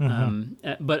years.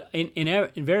 Mm-hmm. But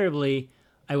invariably,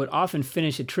 I would often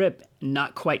finish a trip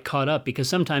not quite caught up, because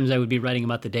sometimes I would be writing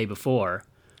about the day before.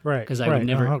 Right. Because I would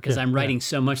never, because I'm writing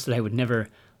so much that I would never,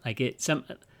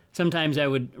 sometimes I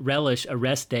would relish a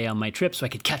rest day on my trip so I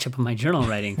could catch up on my journal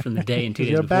writing from the day and 2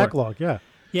 days before. Backlog, yeah.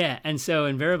 Yeah, and so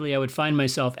invariably I would find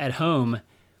myself at home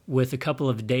with a couple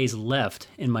of days left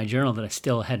in my journal that I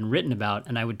still hadn't written about,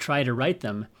 and I would try to write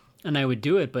them. And I would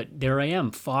do it, but there I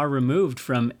am, far removed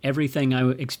from everything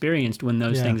I experienced when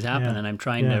those things happen, and I'm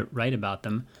trying to write about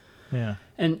them. Yeah.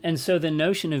 And so the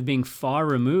notion of being far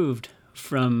removed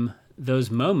from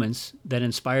those moments that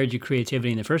inspired your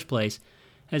creativity in the first place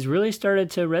has really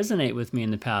started to resonate with me in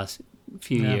the past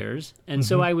few years. And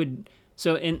so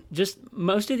in just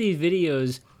most of these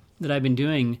videos that I've been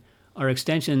doing are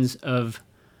extensions of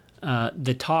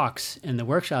the talks and the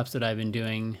workshops that I've been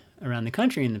doing around the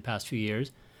country in the past few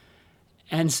years.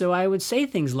 And so I would say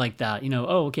things like that,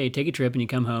 okay, take a trip and you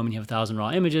come home and you have 1,000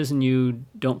 raw images and you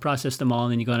don't process them all,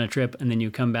 and then you go on a trip and then you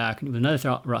come back with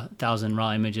another 1,000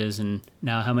 raw images, and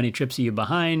now how many trips are you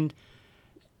behind?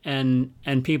 And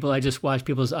I just watch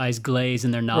people's eyes glaze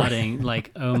and they're nodding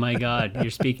like, oh my God, you're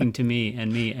speaking to me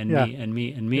and me and me and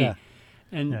me and me.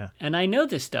 Yeah. And I know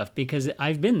this stuff because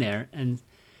I've been there, and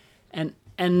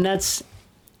that's,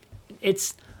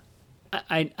 it's,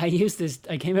 I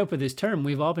came up with this term,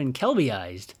 we've all been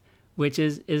Kelbyized, which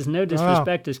is no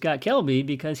disrespect to Scott Kelby,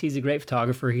 because he's a great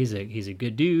photographer, he's a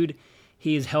good dude.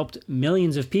 He has helped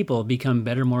millions of people become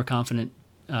better, more confident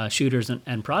shooters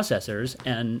and processors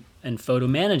and photo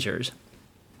managers.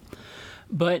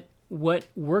 But what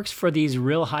works for these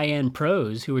real high-end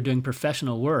pros who are doing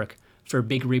professional work for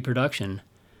big reproduction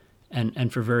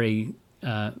and for very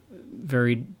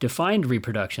very defined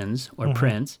reproductions or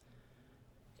prints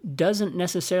doesn't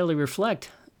necessarily reflect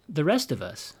the rest of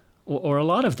us, or a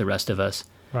lot of the rest of us.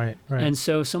 Right. And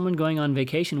so someone going on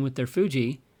vacation with their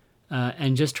Fuji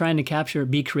and just trying to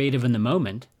be creative in the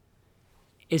moment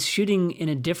is shooting in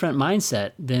a different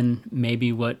mindset than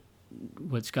maybe what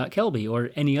Scott Kelby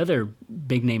or any other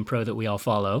big name pro that we all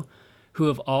follow, who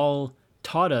have all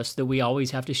taught us that we always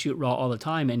have to shoot raw all the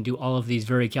time and do all of these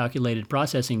very calculated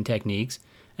processing techniques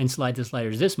and slide the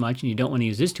sliders this much, and you don't want to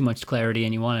use this too much clarity,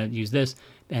 and you want to use this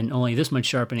and only this much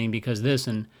sharpening because this,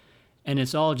 and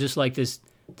it's all just like this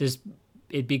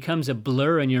it becomes a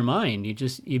blur in your mind.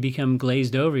 You become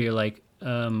glazed over. You're like,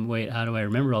 wait, how do I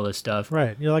remember all this stuff?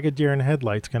 Right. You're like a deer in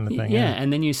headlights kind of thing. Yeah.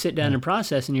 And then you sit down and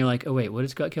process, and you're like, oh, wait, what did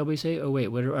Scott Kelby say? Oh, wait,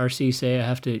 what did RC say? I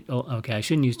have to, okay, I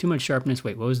shouldn't use too much sharpness.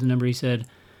 Wait, what was the number he said?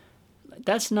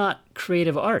 that's not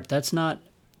creative art. That's not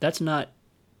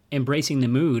embracing the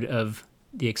mood of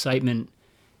the excitement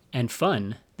and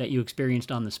fun that you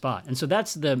experienced on the spot. And so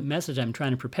that's the message I'm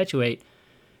trying to perpetuate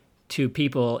to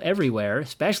people everywhere,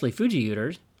 especially Fuji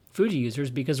users,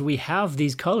 because we have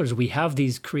these colors, we have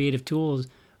these creative tools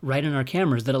right in our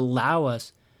cameras that allow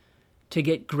us to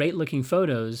get great looking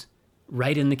photos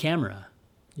right in the camera.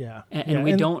 Yeah. And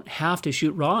we don't have to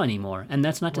shoot RAW anymore. And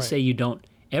that's not to say you don't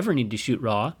ever need to shoot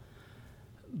RAW,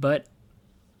 but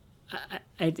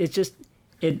it's just...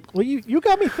 Well, you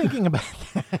got me thinking about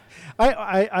that.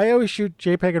 I always shoot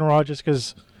JPEG and RAW just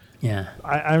because. Yeah.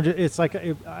 It's like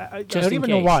I don't even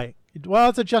know why. Well,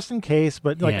 it's a just in case,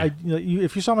 but like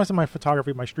if you saw my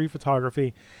photography, my street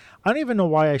photography, I don't even know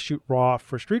why I shoot RAW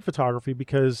for street photography,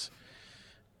 because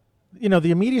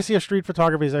the immediacy of street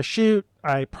photography is I shoot,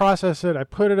 I process it, I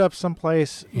put it up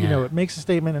someplace, it makes a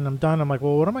statement, and I'm done. I'm like,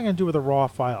 well, what am I going to do with a RAW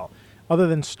file other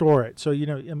than store it? So,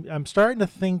 I'm starting to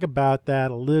think about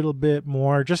that a little bit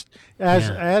more. Just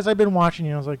as I've been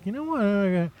watching, I was like, you know what?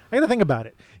 I got to think about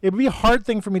it. It would be a hard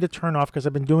thing for me to turn off because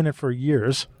I've been doing it for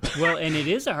years. Well, and it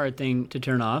is a hard thing to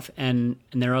turn off, and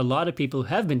there are a lot of people who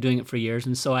have been doing it for years,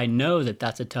 and so I know that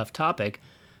that's a tough topic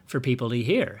for people to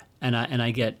hear. And I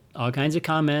get all kinds of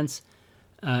comments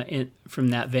from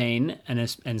that vein,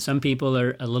 and some people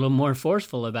are a little more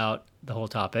forceful about the whole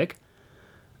topic.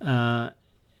 To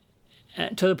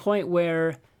the point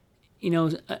where,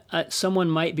 someone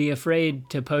might be afraid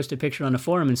to post a picture on a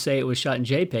forum and say it was shot in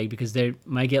JPEG because they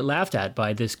might get laughed at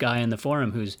by this guy in the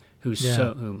forum who's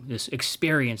this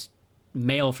experienced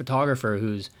male photographer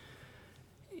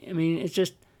it's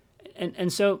just,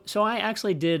 and so I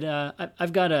actually did.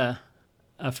 I've got a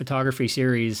photography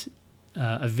series,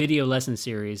 a video lesson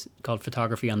series called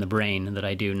Photography on the Brain that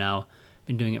I do now.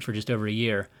 Been doing it for just over a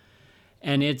year,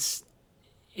 and it's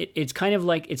kind of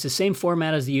like it's the same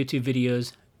format as the YouTube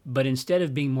videos, but instead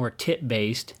of being more tip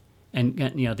based, and the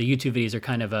YouTube videos are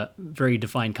kind of a very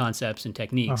defined concepts and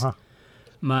techniques.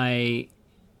 My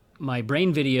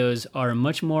brain videos are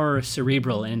much more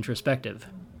cerebral and introspective.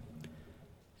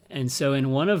 And so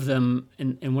in one of them,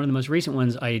 in one of the most recent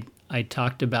ones, I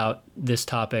talked about this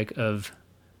topic of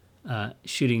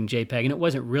shooting JPEG, and it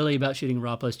wasn't really about shooting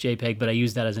RAW plus JPEG, but I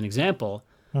used that as an example.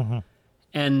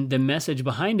 And the message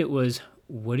behind it was,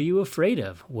 what are you afraid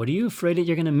of? What are you afraid that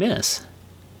you're going to miss?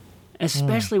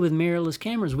 Especially with mirrorless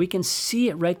cameras, we can see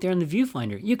it right there in the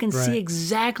viewfinder. You can see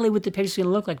exactly what the picture's going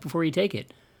to look like before you take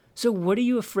it. So what are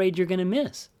you afraid you're going to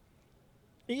miss?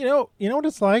 You know what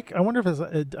it's like? I wonder if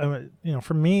it's,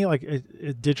 for me, like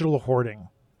a digital hoarding.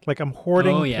 Like I'm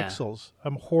hoarding pixels.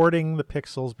 I'm hoarding the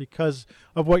pixels because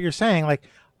of what you're saying. Like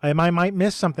I might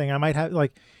miss something. I might have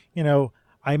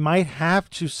I might have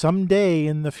to someday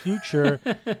in the future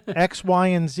X, Y,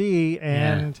 and Z,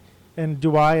 and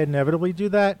do I inevitably do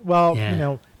that?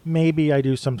 Well, maybe I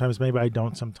do sometimes, maybe I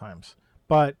don't sometimes,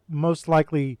 but most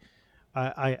likely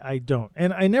I don't.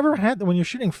 And I never had, when you're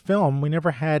shooting film, we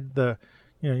never had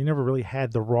you never really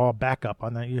had the RAW backup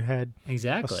on that. You had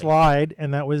a slide,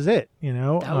 and that was it.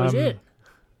 That was it.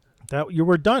 That you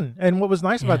were done. And what was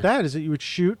nice about that is that you would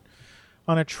shoot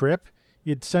on a trip.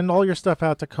 You'd send all your stuff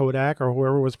out to Kodak or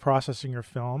whoever was processing your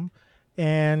film,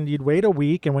 and you'd wait a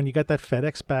week. And when you got that the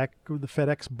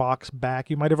FedEx box back,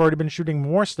 you might have already been shooting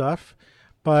more stuff,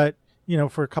 but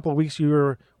for a couple of weeks you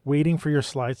were waiting for your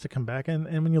slides to come back. And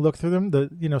when you look through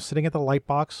them, sitting at the light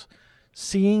box,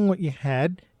 seeing what you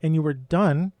had, and you were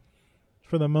done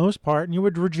for the most part. And you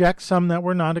would reject some that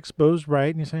were not exposed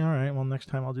right, and you say, all right, well, next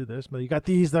time I'll do this. But you got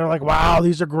these that are like, wow,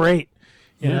 these are great,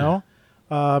 you know.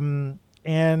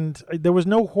 And there was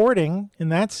no hoarding in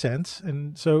that sense.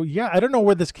 And so, I don't know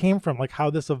where this came from, like how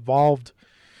this evolved,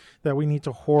 that we need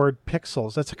to hoard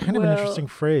pixels. That's a kind of an interesting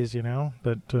phrase,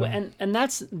 But and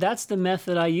that's the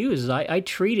method I use. I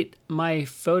treat my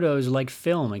photos like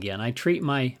film again. I treat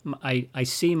I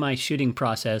see my shooting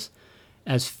process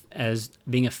as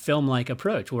being a film-like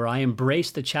approach, where I embrace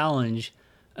the challenge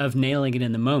of nailing it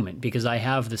in the moment because I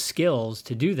have the skills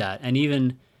to do that.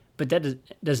 But that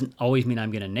doesn't always mean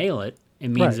I'm going to nail it. It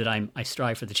means that I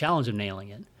strive for the challenge of nailing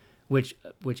it, which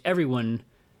everyone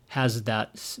has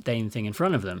that same thing in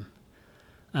front of them.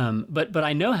 But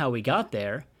I know how we got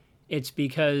there. It's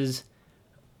because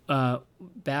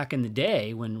back in the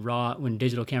day when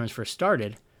digital cameras first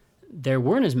started, there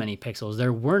weren't as many pixels.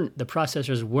 The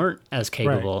processors weren't as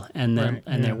capable, and the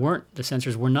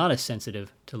sensors were not as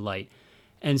sensitive to light,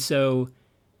 and so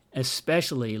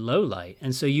especially low light,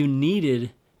 and so you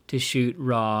needed to shoot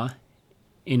RAW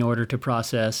in order to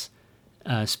process,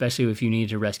 especially if you needed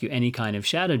to rescue any kind of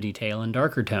shadow detail and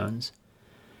darker tones.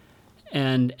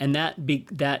 And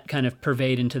that kind of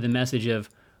pervade into the message of,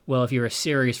 well, if you're a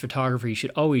serious photographer, you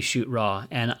should always shoot raw.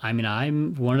 And I mean,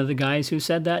 I'm one of the guys who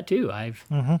said that too. I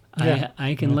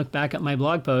can look back at my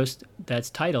blog post that's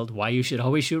titled "Why You Should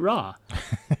Always Shoot Raw,"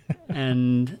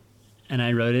 and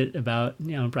I wrote it about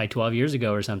probably 12 years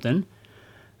ago or something.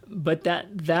 But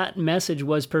that message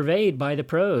was purveyed by the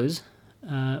pros,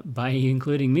 by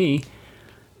including me.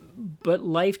 But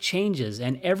life changes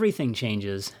and everything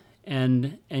changes,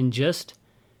 and just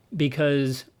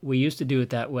because we used to do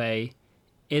it that way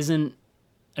isn't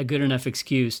a good enough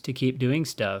excuse to keep doing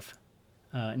stuff,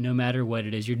 no matter what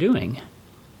it is you're doing.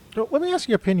 So let me ask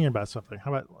your opinion about something.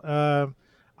 How about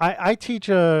I teach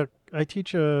a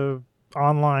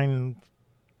online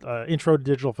intro to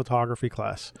digital photography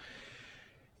class,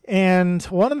 and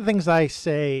one of the things I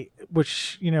say,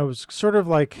 which is sort of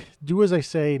like do as I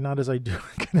say, not as I do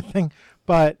kind of thing,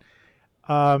 but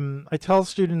I tell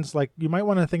students, like, you might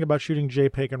want to think about shooting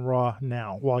JPEG and RAW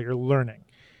now while you're learning.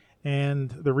 And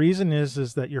the reason is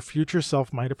that your future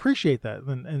self might appreciate that.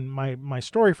 And my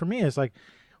story for me is like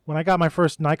when I got my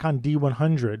first Nikon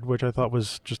D100, which I thought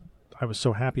was I was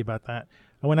so happy about that.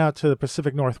 I went out to the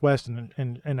Pacific Northwest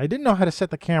and I didn't know how to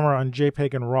set the camera on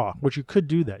JPEG and RAW, which you could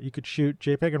do that. You could shoot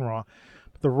JPEG and RAW.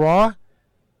 But the RAW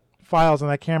files on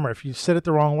that camera, if you set it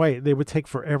the wrong way, they would take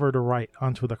forever to write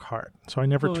onto the card. So I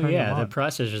never turned them on. The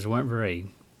processors weren't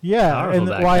very and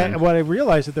back then. then. What I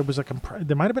realized that there was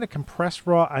there might have been a compressed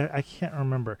RAW. I can't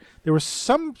remember. There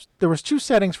was two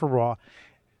settings for RAW,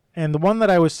 and the one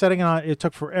that I was setting on, it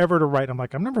took forever to write. I'm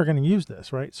like, I'm never going to use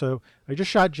this, right? So I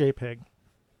just shot JPEG,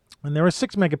 and there were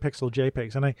 6 megapixel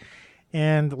JPEGs,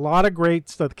 and a lot of great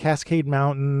stuff, the Cascade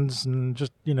Mountains and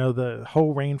just, the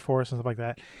whole rainforest and stuff like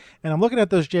that. And I'm looking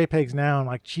at those JPEGs now and I'm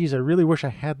like, geez, I really wish I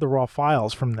had the raw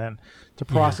files from then to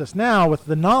process now with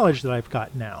the knowledge that I've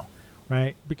got now,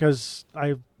 right? Because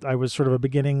I was sort of a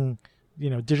beginning,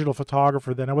 digital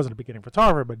photographer then. I wasn't a beginning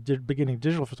photographer, but beginning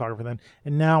digital photographer then.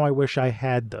 And now I wish I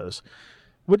had those.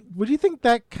 Would you think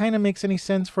that kind of makes any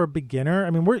sense for a beginner? I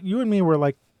mean, you and me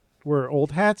we're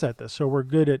old hats at this, so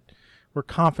we're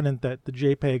confident that the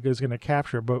JPEG is going to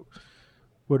capture, but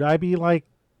would I be like,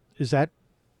 is that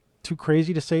too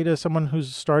crazy to say to someone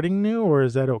who's starting new, or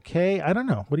is that okay? I don't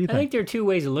know. What do you think? I think there are two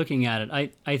ways of looking at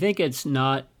it. I think it's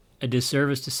not a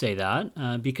disservice to say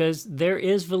that because there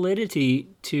is validity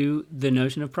to the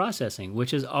notion of processing,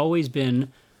 which has always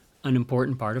been an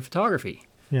important part of photography.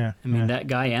 Yeah. I mean, that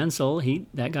guy Ansel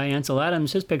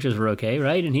Adams, his pictures were okay,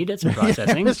 right? And he did some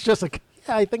processing. It's just like,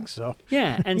 yeah, I think so.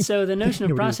 Yeah, and so the notion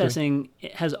of processing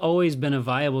has always been a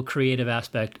viable creative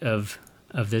aspect of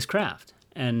this craft.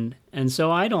 And so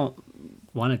I don't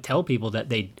want to tell people that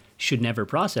they should never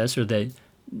process or that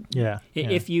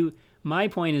my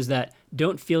point is that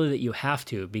don't feel that you have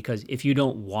to, because if you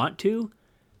don't want to,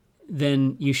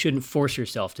 then you shouldn't force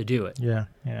yourself to do it. Yeah.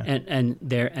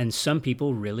 And some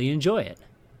people really enjoy it.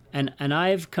 And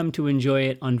I've come to enjoy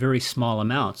it on very small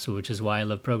amounts, which is why I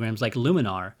love programs like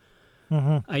Luminar.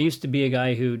 Mm-hmm. I used to be a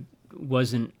guy who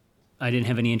I didn't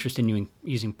have any interest in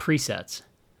using presets.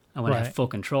 I want to have full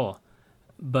control.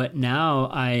 But now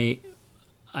I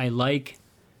like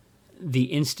the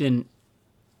instant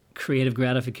creative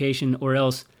gratification, or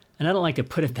else, and I don't like to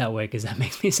put it that way because that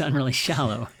makes me sound really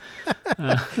shallow.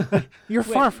 You're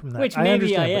far from that. Which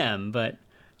maybe I am, but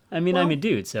I mean, I'm a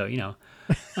dude, so,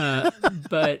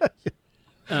 but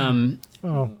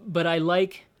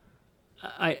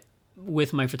I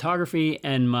with my photography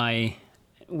and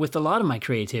with a lot of my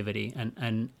creativity,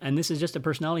 and this is just a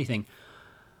personality thing,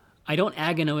 I don't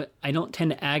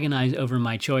tend to agonize over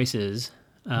my choices.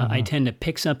 I tend to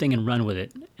pick something and run with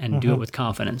it and do it with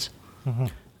confidence.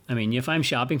 I mean, if I'm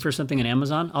shopping for something on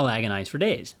Amazon, I'll agonize for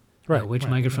days. Right. Which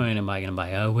microphone am I going to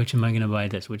buy? Which am I going to buy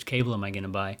this? Which cable am I going to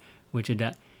buy? Which of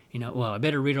that? I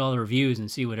better read all the reviews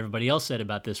and see what everybody else said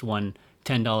about this one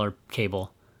 $10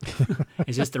 cable.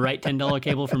 Is this the right $10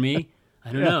 cable for me?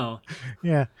 I don't know.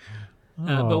 Yeah.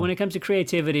 But when it comes to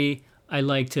creativity, I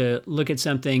like to look at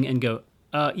something and go,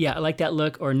 yeah, I like that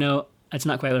look, or no, that's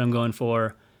not quite what I'm going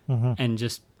for, and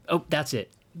just, that's it.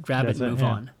 Grab it and move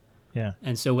on. Yeah.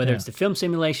 And so whether it's the film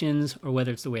simulations, or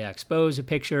whether it's the way I expose a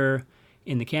picture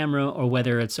in the camera, or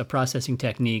whether it's a processing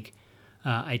technique,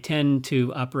 I tend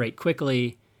to operate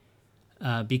quickly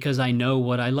because I know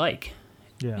what I like.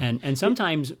 Yeah. And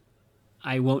sometimes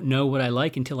I won't know what I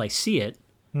like until I see it,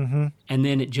 and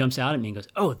then it jumps out at me and goes,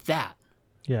 oh, that.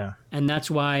 Yeah. And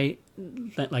that's why,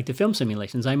 like the film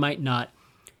simulations, I might not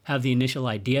have the initial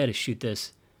idea to shoot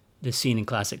this scene in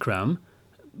classic chrome,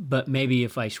 but maybe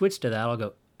if I switch to that, I'll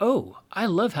go, oh, I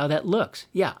love how that looks.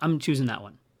 Yeah, I'm choosing that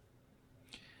one.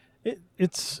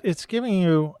 It's giving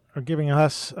you, or giving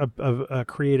us a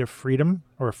creative freedom,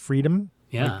 or a freedom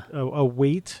Yeah. Like a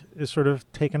weight is sort of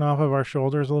taken off of our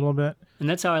shoulders a little bit. And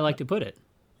that's how I like to put it.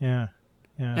 Yeah.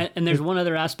 Yeah. And there's one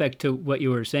other aspect to what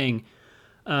you were saying.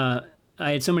 I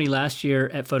had somebody last year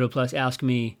at PhotoPlus ask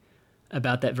me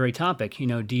about that very topic.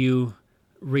 Do you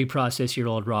reprocess your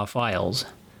old RAW files?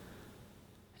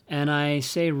 And I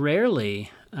say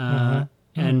rarely.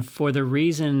 And for the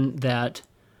reason that,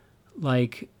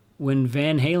 like, when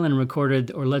Van Halen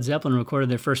recorded or Led Zeppelin recorded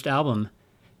their first album,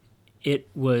 it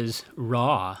was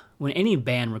raw. When any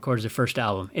band records their first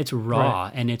album, it's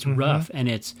raw and it's rough and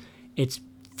it's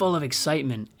full of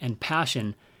excitement and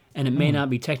passion, and it may not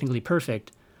be technically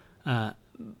perfect,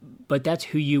 but that's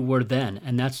who you were then,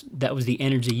 and that was the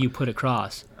energy you put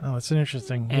across. Oh, it's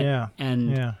interesting.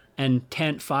 And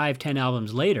 10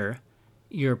 albums later,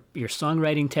 your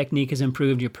songwriting technique has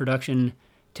improved, your production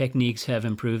techniques have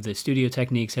improved, the studio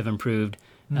techniques have improved.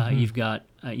 You've got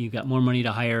more money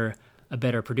to hire a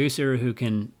better producer who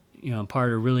can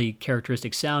impart a really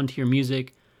characteristic sound to your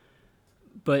music.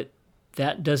 But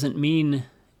that doesn't mean,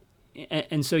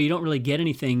 and so you don't really get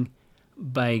anything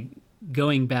by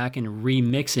going back and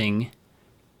remixing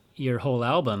your whole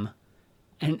album.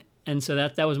 And so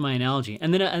that was my analogy.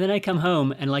 And then I come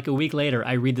home, and like a week later,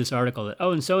 I read this article that,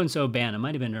 and so band, it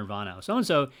might have been Nirvana,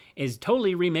 so is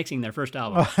totally remixing their first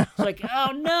album. It's like,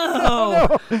 oh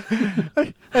no!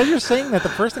 As you're saying that, the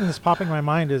first thing that's popping in my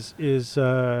mind is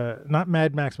not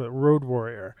Mad Max, but Road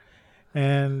Warrior.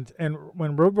 And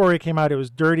when Road Warrior came out, it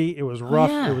was dirty, it was rough,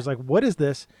 It was like, what is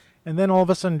this? And then all of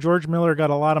a sudden, George Miller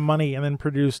got a lot of money and then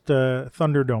produced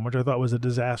Thunderdome, which I thought was a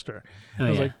disaster.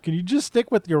 I was like, can you just stick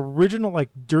with your original, like,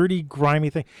 dirty, grimy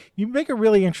thing? You make a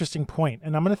really interesting point,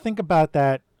 and I'm going to think about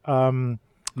that.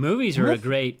 Movies are a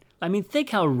great... I mean, think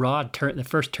how raw the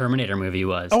first Terminator movie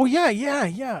was. Oh,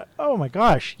 yeah. Oh, my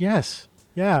gosh, yes.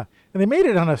 Yeah. And they made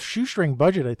it on a shoestring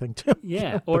budget, I think, too.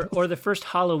 Yeah, or the first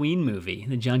Halloween movie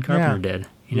that John Carpenter did.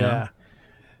 You know?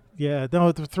 Yeah,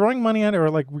 no, throwing money at it,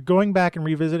 or like going back and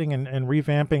revisiting and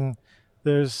revamping.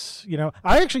 There's,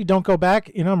 I actually don't go back.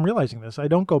 I'm realizing this. I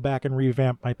don't go back and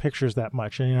revamp my pictures that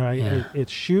much. And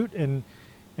it's shoot and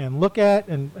look at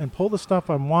and pull the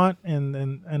stuff I want, and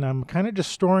I'm kind of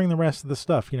just storing the rest of the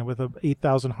stuff. With the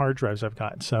 8,000 hard drives I've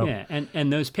got. So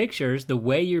and those pictures, the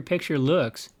way your picture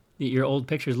looks, your old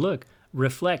pictures look,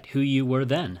 reflect who you were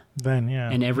then.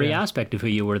 And every aspect of who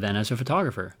you were then as a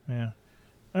photographer. Yeah.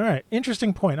 All right,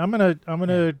 interesting point. I'm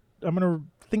gonna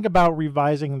think about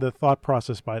revising the thought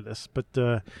process by this, but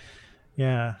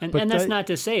And that's not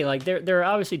to say, like, there are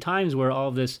obviously times where all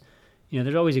of this,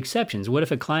 there's always exceptions. What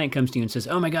if a client comes to you and says,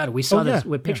 "Oh my God, we saw this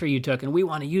picture you took, and we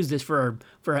want to use this for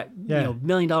a $1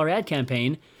 million ad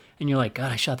campaign," and you're like,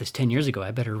 "God, I shot this 10 years ago.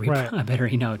 I better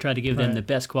try to give them the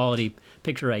best quality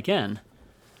picture I can."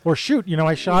 Or shoot,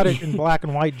 I shot it in black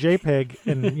and white JPEG,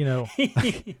 and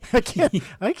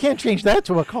I can't change that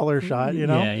to a color shot,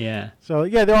 Yeah. So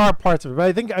there are parts of it, but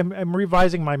I think I'm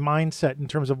revising my mindset in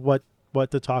terms of what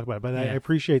to talk about. But I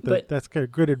appreciate that. That's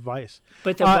good advice.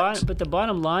 But the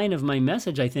bottom line of my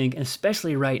message, I think,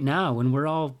 especially right now when we're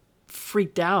all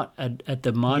freaked out at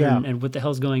the modern and what the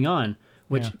hell's going on,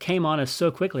 which came on us so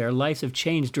quickly. Our lives have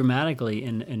changed dramatically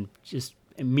and just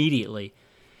immediately.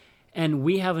 And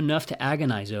we have enough to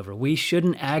agonize over. We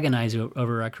shouldn't agonize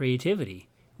over our creativity.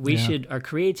 Our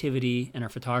creativity and our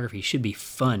photography should be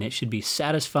fun. It should be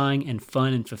satisfying and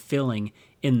fun and fulfilling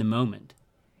in the moment.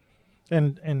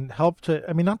 And help to,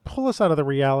 not pull us out of the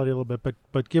reality a little bit,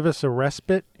 but give us a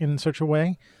respite in such a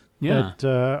way that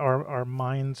our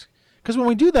minds, because when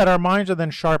we do that, our minds are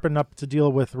then sharpened up to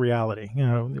deal with reality.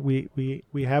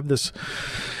 We have this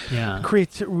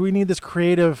we need this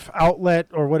creative outlet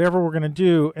or whatever we're going to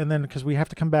do, and then because we have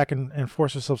to come back and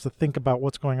force ourselves to think about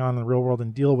what's going on in the real world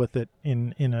and deal with it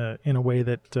in a way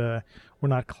that we're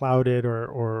not clouded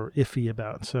or iffy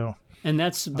about. So, and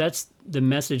that's the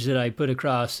message that I put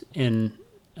across in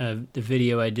the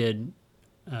video I did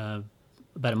about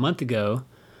a month ago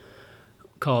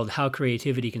called "How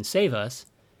Creativity Can Save Us."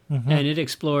 And it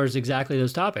explores exactly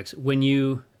those topics. When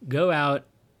you go out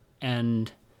and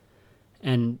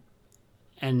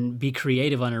be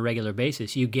creative on a regular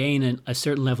basis, you gain a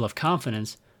certain level of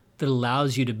confidence that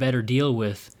allows you to better deal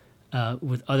with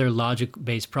other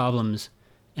logic-based problems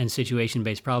and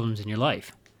situation-based problems in your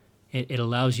life. It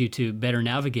allows you to better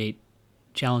navigate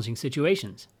challenging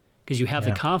situations because you have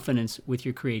the confidence with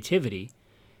your creativity,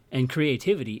 and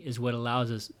creativity is what allows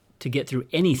us to get through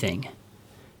anything,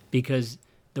 because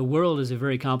the world is a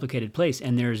very complicated place,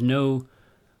 and there is no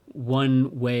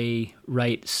one-way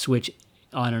right switch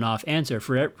on and off answer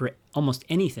for almost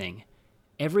anything.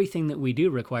 Everything that we do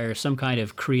requires some kind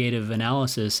of creative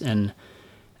analysis and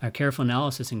careful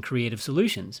analysis and creative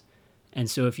solutions. And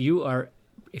so if you are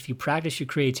practice your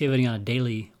creativity on a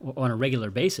daily or on a regular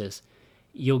basis,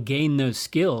 you'll gain those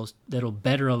skills that'll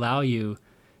better allow you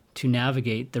to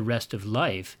navigate the rest of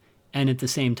life. And at the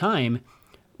same time,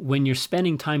 when you're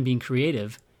spending time being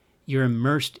creative, you're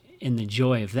immersed in the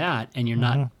joy of that, and you're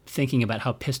not thinking about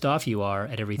how pissed off you are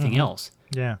at everything else.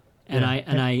 Yeah.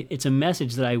 And it's a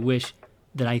message that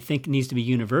I think needs to be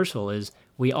universal, is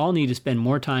we all need to spend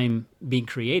more time being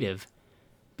creative,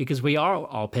 because we are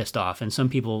all pissed off, and some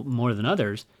people more than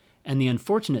others. And the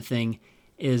unfortunate thing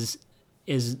is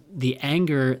the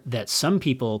anger that some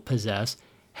people possess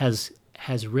has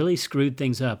really screwed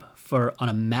things up on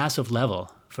a massive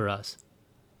level for us.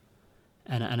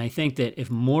 And I think that if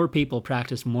more people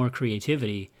practice more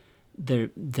creativity,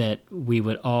 that we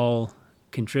would all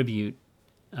contribute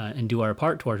and do our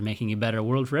part towards making a better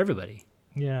world for everybody.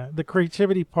 Yeah, the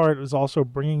creativity part is also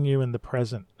bringing you in the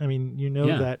present. I mean,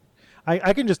 that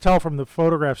I can just tell from the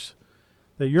photographs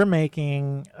that you're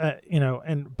making,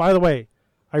 and by the way,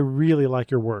 I really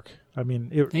like your work. I mean,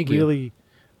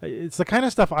 it's the kind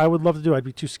of stuff I would love to do. I'd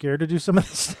be too scared to do some of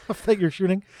the stuff that you're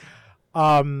shooting.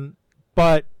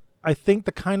 But I think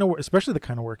especially the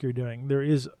kind of work you're doing, there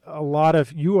is a lot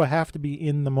of, you have to be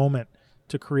in the moment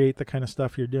to create the kind of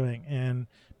stuff you're doing. And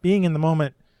being in the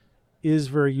moment is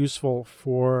very useful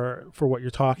for what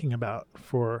you're talking about,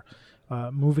 for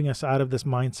moving us out of this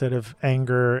mindset of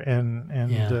anger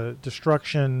and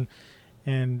destruction,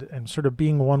 and sort of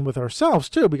being one with ourselves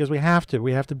too, because we have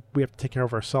to take care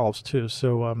of ourselves too.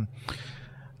 So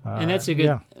and that's a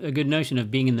good notion of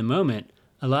being in the moment.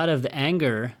 A lot of the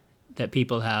anger that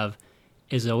people have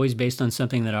is always based on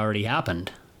something that already happened.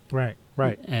 Right.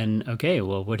 And okay,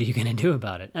 well, what are you going to do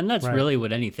about it? And that's really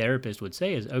what any therapist would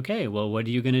say is, okay, well, what are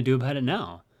you going to do about it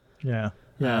now? Yeah.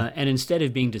 And instead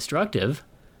of being destructive,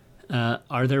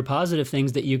 are there positive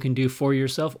things that you can do for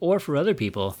yourself or for other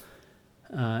people?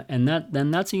 And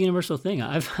that's a universal thing.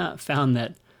 I've found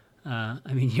that.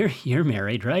 I mean, you're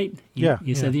married, right?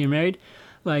 You said that you're married.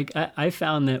 Like I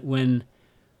found that when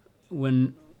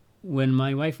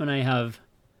my wife and I have,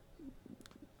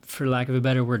 for lack of a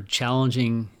better word,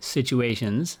 challenging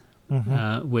situations,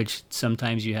 which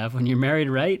sometimes you have when you're married,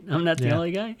 right? I'm not the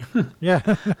only guy.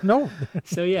 Yeah, no.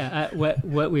 So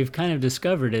what we've kind of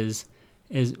discovered is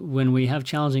when we have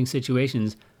challenging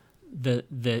situations,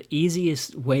 the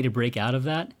easiest way to break out of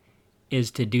that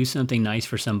is to do something nice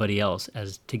for somebody else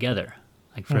as together,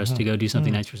 like for us to go do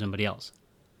something nice for somebody else.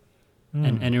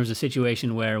 And there was a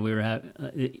situation where we were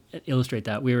illustrate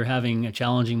that we were having a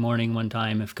challenging morning one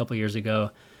time a couple of years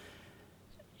ago.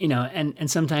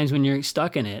 And sometimes when you're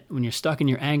stuck in it, when you're stuck in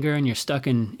your anger and you're stuck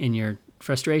in your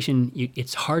frustration,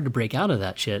 it's hard to break out of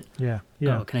that shit. Yeah.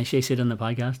 Oh, can I say it on the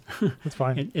podcast? That's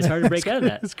fine. It's hard to break out of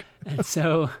that. And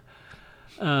so,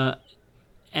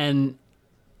 and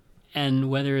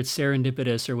whether it's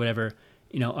serendipitous or whatever,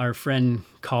 our friend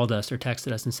called us or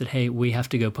texted us and said, hey, we have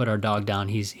to go put our dog down.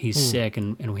 He's sick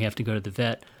and we have to go to the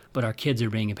vet, but our kids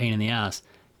are being a pain in the ass.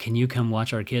 Can you come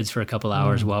watch our kids for a couple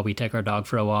hours while we take our dog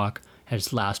for a walk,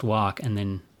 his last walk, and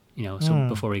then,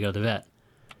 before we go to the vet?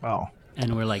 Wow.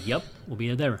 And we're like, yep, we'll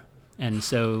be there. And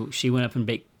so she went up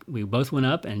and we both went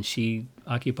up, and she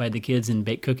occupied the kids and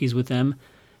baked cookies with them.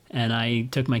 And I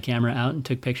took my camera out and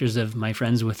took pictures of my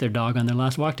friends with their dog on their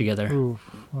last walk together. Ooh,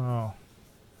 wow.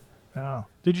 Wow.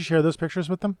 Did you share those pictures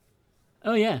with them?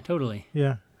 Oh yeah, totally.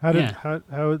 Yeah. How did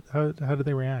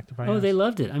they react? They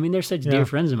loved it. I mean, they're such dear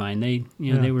friends of mine. They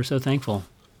they were so thankful.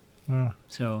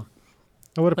 So.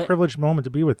 Oh, what a privileged moment to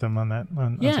be with them on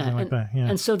something like that. Yeah.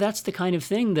 And so that's the kind of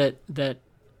thing that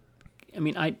I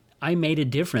mean, I made a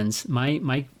difference.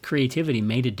 My creativity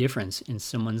made a difference in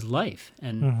someone's life,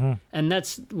 and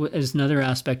that's another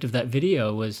aspect of that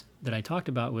video that I talked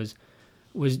about was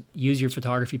use your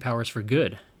photography powers for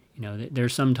good.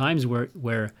 There's some times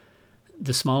where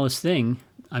the smallest thing,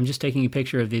 I'm just taking a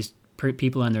picture of these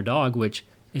people and their dog, which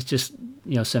is just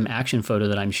some action photo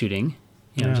that I'm shooting.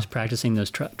 Just practicing those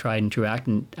tried and true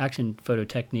action photo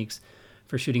techniques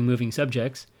for shooting moving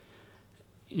subjects.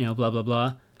 Blah blah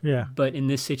blah. Yeah. But in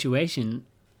this situation,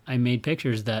 I made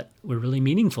pictures that were really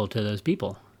meaningful to those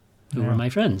people who were my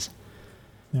friends.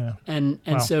 Yeah. And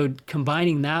so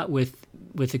combining that with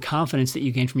the confidence that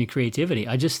you gain from your creativity,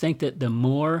 I just think that the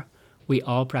more we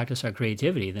all practice our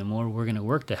creativity, the more we're going to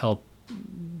work to help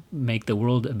make the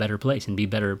world a better place and be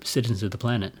better citizens of the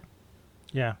planet.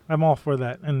 Yeah, I'm all for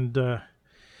that. And,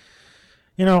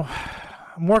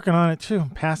 I'm working on it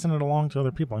too, passing it along to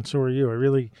other people, and so are you. I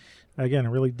really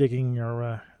digging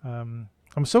your. I'm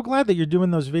so glad that you're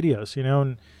doing those videos.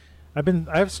 And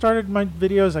I've started my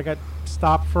videos. I got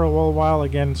stopped for a little while.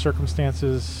 Again,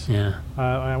 circumstances. Yeah.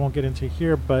 I won't get into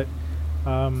here, but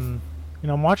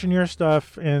I'm watching your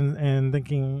stuff and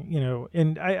thinking,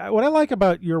 and what I like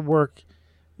about your work,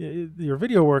 your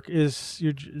video work, is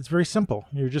it's very simple.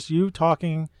 You're just you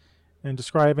talking and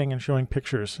describing and showing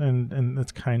pictures, and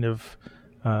that's kind of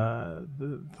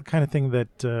the kind of thing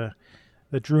that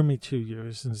drew me to you.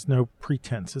 There's no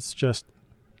pretense. It's just,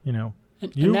 and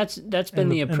that's been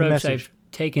the approach I've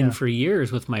taken for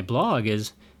years with my blog.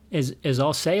 Is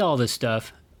I'll say all this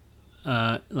stuff,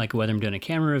 like whether I'm doing a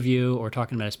camera review or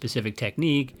talking about a specific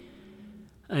technique,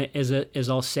 is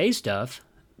I'll say stuff,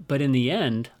 but in the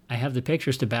end, I have the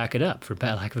pictures to back it up, for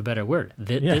lack of a better word.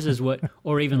 This is what,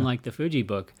 or even like the Fuji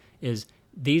book, is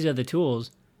these are the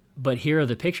tools, but here are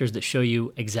the pictures that show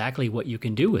you exactly what you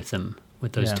can do with them,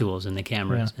 with those tools and the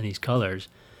cameras and these colors.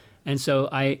 And so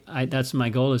I that's my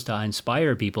goal, is to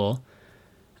inspire people,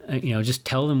 just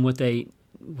tell them what I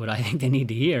think they need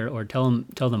to hear, or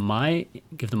give them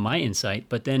my insight,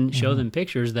 but then show them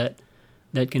pictures that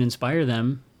can inspire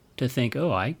them to think,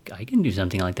 oh, I can do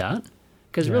something like that.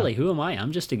 Because really, who am I?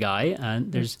 I'm just a guy,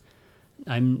 and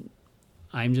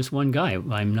I'm just one guy.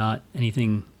 I'm not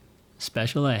anything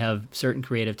special. I have certain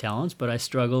creative talents, but I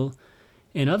struggle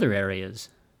in other areas.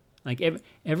 Like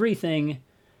everything,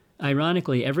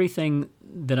 ironically, everything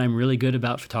that I'm really good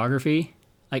about photography,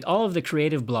 like all of the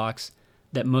creative blocks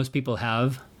that most people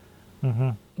have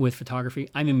with photography,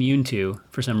 I'm immune to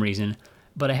for some reason,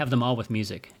 but I have them all with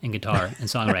music and guitar and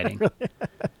songwriting.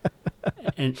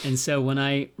 And so when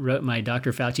I wrote my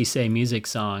Dr. Fauci Say music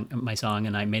song,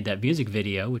 and I made that music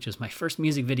video, which was my first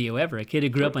music video ever, a kid who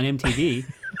grew up on MTV,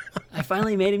 I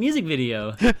finally made a music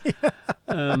video.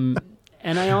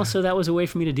 And I also, that was a way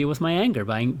for me to deal with my anger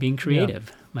by being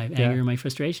creative, my anger and my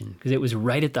frustration, because it was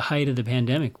right at the height of the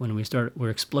pandemic when we're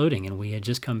exploding, and we had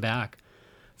just come back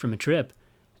from a trip,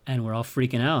 and we're all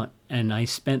freaking out. And I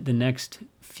spent the next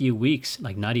few weeks,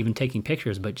 like not even taking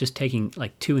pictures, but just taking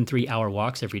like 2 and 3 hour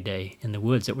walks every day in the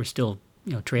woods that were still,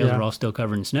 trails were all still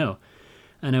covered in snow.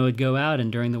 And I would go out,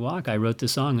 and during the walk, I wrote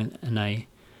this song, and I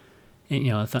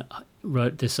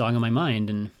wrote this song in my mind,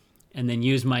 and then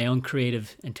used my own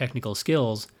creative and technical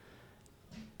skills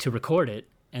to record it,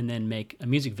 and then make a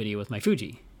music video with my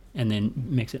Fuji, and then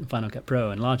mix it in Final Cut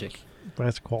Pro and Logic.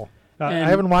 That's cool. I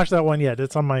haven't watched that one yet.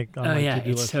 It's on my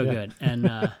to-do it's list. so good. And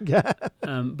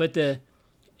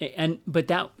but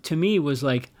that to me was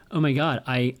like, oh my God,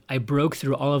 I broke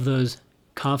through all of those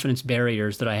confidence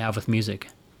barriers that I have with music.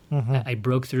 I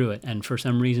broke through it, and for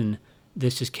some reason,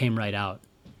 this just came right out.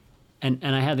 And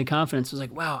I had the confidence. I was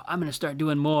like, wow, I'm going to start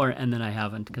doing more. And then I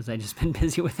haven't, because I just been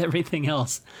busy with everything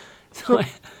else.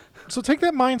 So take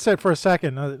that mindset for a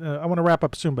second. I want to wrap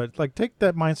up soon, but take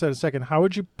that mindset a second. How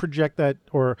would you project that,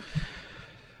 or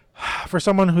for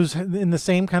someone who's in the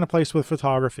same kind of place with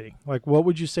photography? Like, what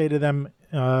would you say to them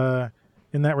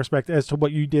in that respect as to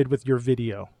what you did with your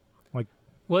video?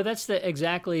 Well, that's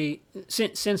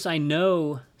since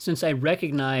I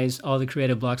recognize all the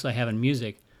creative blocks I have in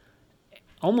music,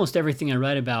 almost everything I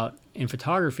write about in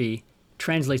photography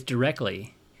translates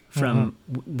directly from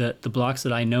the blocks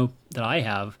that I know that I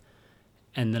have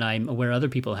and that I'm aware other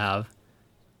people have.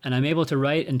 And I'm able to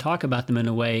write and talk about them in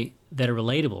a way that are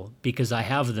relatable because I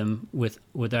have them with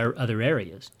our other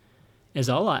areas.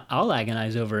 I'll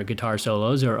agonize over guitar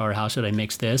solos or how should I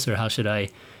mix this, or how should I,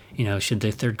 should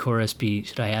the third chorus be,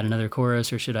 should I add another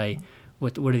chorus, or should I,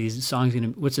 what are these songs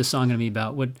what's this song going to be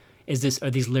about? What is this? Are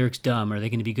these lyrics dumb? Are they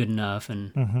going to be good enough?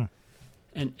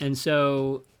 And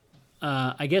so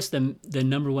I guess the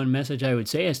number one message I would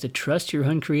say is to trust your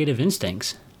own creative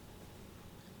instincts,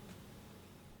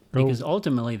 because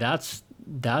ultimately that's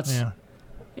going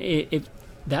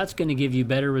to give you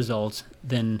better results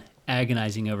than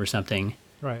agonizing over something.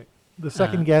 Right. The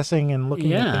second guessing and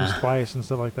looking at things twice and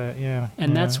stuff like that. Yeah.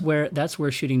 And that's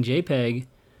where shooting JPEG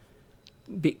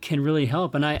can really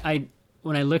help. And I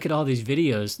when I look at all these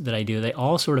videos that I do, they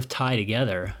all sort of tie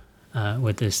together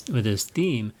with this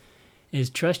theme, is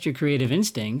trust your creative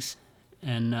instincts,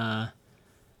 and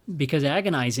because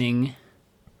agonizing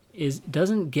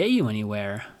doesn't get you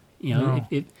anywhere.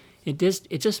 It just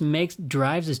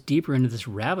drives us deeper into this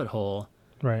rabbit hole.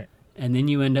 Right. And then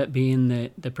you end up being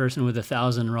the person with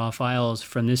 1,000 raw files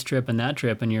from this trip and that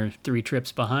trip, and you're 3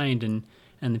 trips behind, and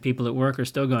the people at work are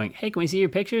still going, hey, can we see your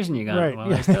pictures? And you're going,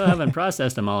 I still haven't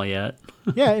processed them all yet.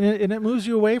 Yeah, and it moves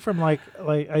you away from I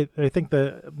think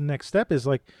the next step is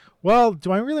well,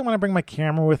 do I really want to bring my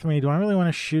camera with me? Do I really want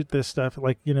to shoot this stuff?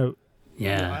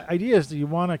 Ideas, do you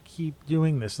want to keep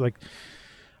doing this?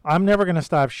 I'm never going to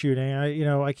stop shooting.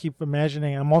 I keep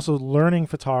imagining. I'm also learning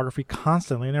photography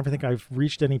constantly. I never think I've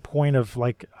reached any point of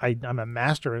like I'm a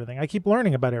master or anything. I keep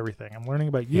learning about everything. I'm learning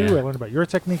about you. Yeah. I learn about your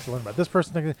techniques. I learn about this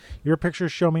person. Your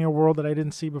pictures show me a world that I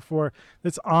didn't see before.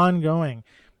 It's ongoing.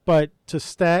 But to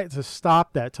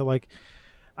stop that, to like,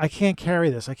 I can't carry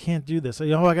this. I can't do this. I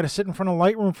got to sit in front of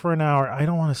Lightroom for an hour. I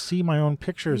don't want to see my own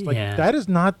pictures. Like that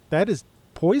is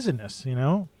poisonous.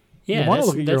 Yeah, you want to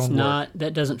look at your own work.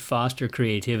 That doesn't foster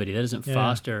creativity. That doesn't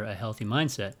foster a healthy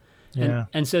mindset. Yeah.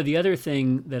 And so the other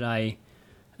thing that I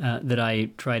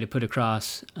try to put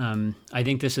across, I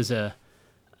think this is the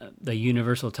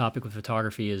universal topic with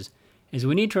photography is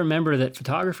we need to remember that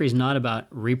photography is not about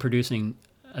reproducing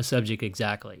a subject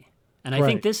exactly. And I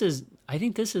think this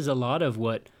is a lot of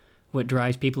what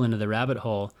drives people into the rabbit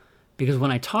hole, because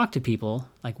when I talk to people,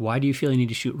 like, why do you feel you need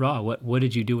to shoot raw? What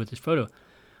did you do with this photo?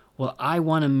 Well, I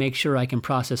want to make sure I can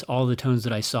process all the tones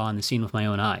that I saw in the scene with my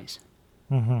own eyes.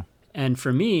 Mm-hmm. And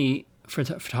for me,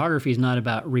 photography is not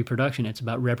about reproduction. It's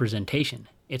about representation.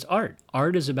 It's art.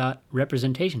 Art is about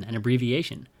representation and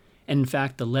abbreviation. And in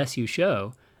fact, the less you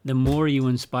show, the more you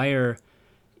inspire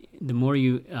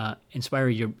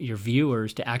your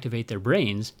viewers to activate their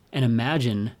brains and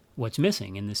imagine what's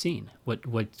missing in the scene,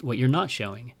 what you're not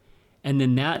showing. And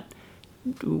then that,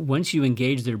 once you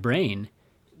engage their brain,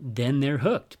 then they're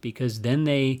hooked, because then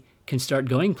they can start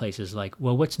going places like,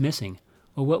 well, what's missing?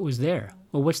 Well, what was there?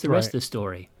 Well, what's the rest of the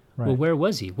story? Right. Well, where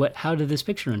was he? How did this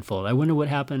picture unfold? I wonder what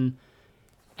happened.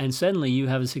 And suddenly you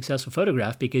have a successful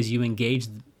photograph because you engage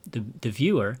the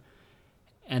viewer,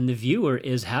 and the viewer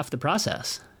is half the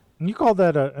process. And you called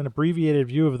that an abbreviated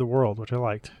view of the world, which I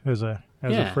liked as a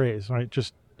phrase, right?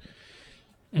 Just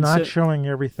not showing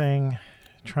everything,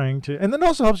 trying to, and then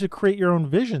also helps you create your own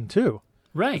vision too.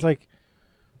 Right. It's like,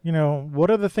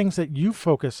 what are the things that you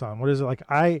focus on? What is it like?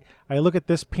 I look at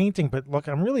this painting, but look,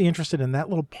 I'm really interested in that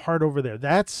little part over there.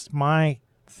 That's my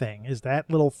thing, is that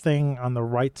little thing on the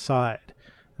right side.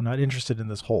 I'm not interested in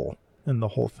the whole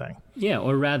thing. Yeah,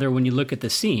 or rather, when you look at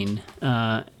the scene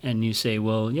and you say,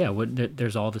 well, yeah,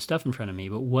 there's all the stuff in front of me,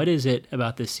 but what is it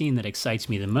about this scene that excites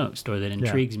me the most, or that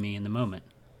intrigues me in the moment?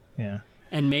 Yeah.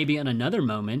 And maybe in another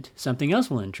moment, something else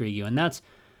will intrigue you, and that's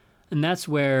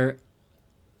where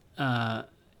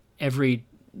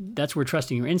that's where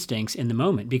trusting your instincts in the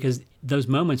moment, because those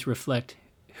moments reflect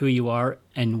who you are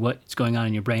and what's going on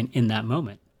in your brain in that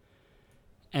moment.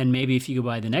 And maybe if you go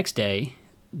by the next day,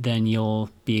 then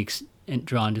you'll be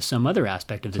drawn to some other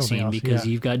aspect of the scene because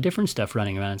you've got different stuff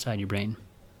running around inside your brain.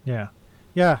 Yeah.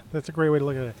 Yeah, that's a great way to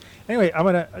look at it. Anyway,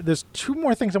 there's two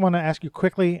more things I want to ask you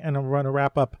quickly, and I'm going to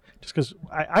wrap up just because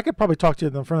I could probably talk to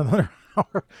you for another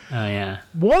hour. Oh, yeah.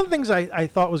 One of the things I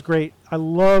thought was great, I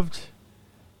loved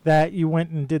that you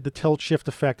went and did the tilt shift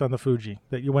effect on the Fuji,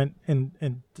 that you went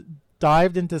and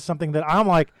dived into something that I'm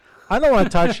like, I don't want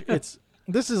to touch.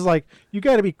 This is like, you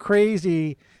got to be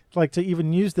crazy like to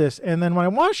even use this. And then when I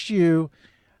watched you,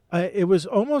 it was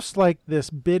almost like this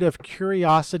bit of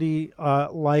curiosity,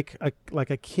 like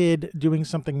a kid doing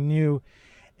something new.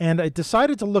 And I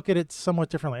decided to look at it somewhat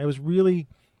differently. It was really,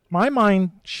 my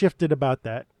mind shifted about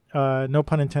that. No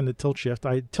pun intended, tilt shift.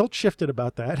 I tilt shifted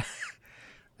about that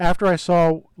after I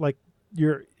saw like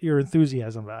your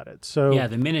enthusiasm about it. So yeah,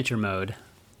 the miniature mode.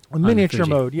 Miniature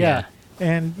mode, yeah.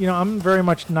 And I'm very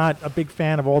much not a big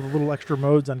fan of all the little extra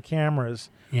modes on cameras.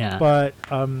 Yeah. But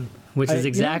which is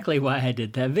exactly why I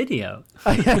did that video.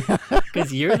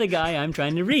 Because you're the guy I'm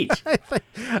trying to reach.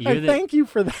 Thank you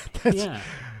for that. Yeah.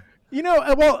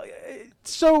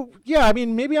 So yeah, I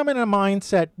mean, maybe I'm in a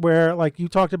mindset where, like you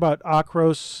talked about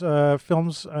Acros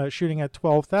films shooting at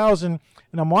 12,000,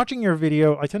 and I'm watching your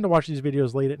video. I tend to watch these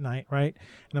videos late at night, right?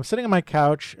 And I'm sitting on my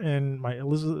couch, and my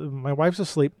wife's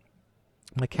asleep.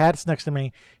 My cat's next to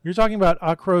me. You're talking about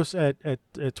Acros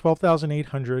at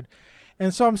 12,800.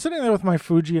 And so I'm sitting there with my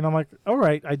Fuji, and I'm like, all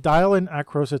right, I dial in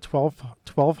Acros at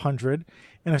 1200,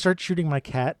 and I start shooting my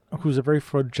cat, who's a very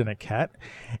photogenic cat.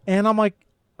 And I'm like,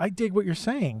 I dig what you're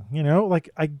saying, like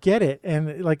I get it.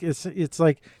 And like, it's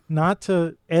like not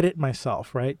to edit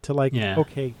myself, right? To like,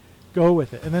 okay, go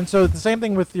with it. And then so the same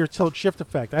thing with your tilt shift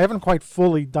effect. I haven't quite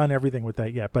fully done everything with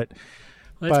that yet, but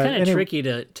well, it's kind of tricky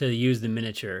to use the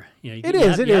miniature. You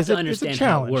have to understand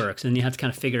how it works, and you have to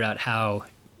kind of figure out how.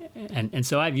 And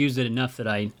so I've used it enough that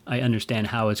I understand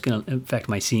how it's going to affect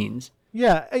my scenes.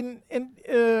 Yeah, and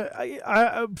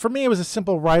I for me it was a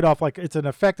simple write-off. Like, it's an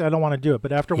effect, I don't want to do it.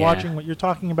 But after watching what you're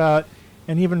talking about,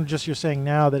 and even just you're saying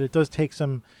now that it does take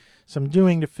some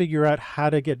doing to figure out how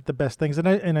to get the best things.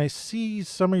 And I see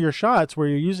some of your shots where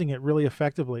you're using it really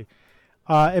effectively.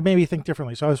 It made me think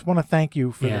differently. So I just want to thank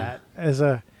you for that as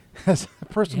a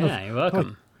person. Yeah, you're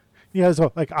welcome. Yeah,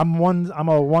 so like I'm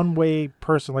a one-way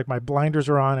person. Like my blinders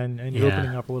are on, and you're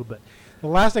opening up a little bit. The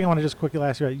last thing I want to just quickly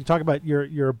ask you, you talk about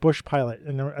you're a bush pilot,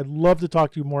 and I'd love to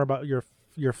talk to you more about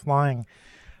your flying.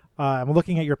 I'm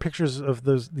looking at your pictures of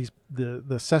the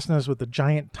Cessnas with the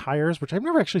giant tires, which I've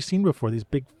never actually seen before. These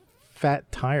big,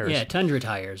 fat tires. Yeah, tundra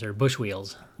tires or bush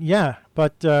wheels. Yeah,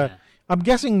 but I'm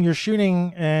guessing you're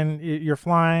shooting and you're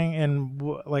flying, and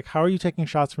like, how are you taking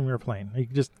shots from your plane? You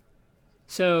just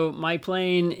So my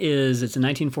plane it's a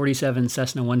 1947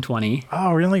 Cessna 120.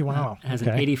 Oh, really? Wow. It has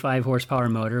an 85 horsepower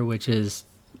motor, which is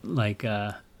like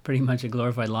pretty much a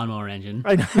glorified lawnmower engine.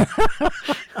 I know.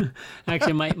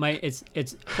 Actually,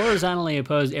 it's horizontally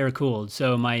opposed air cooled.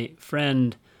 So my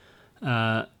friend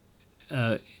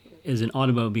is an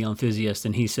automobile enthusiast,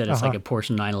 and he said it's like a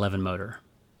Porsche 911 motor.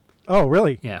 Oh,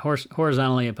 really? Yeah,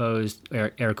 horizontally opposed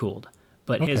air cooled.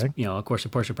 But his, of course, the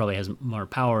Porsche probably has more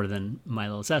power than my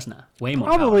little Cessna. Way more.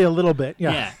 Probably power. A little bit.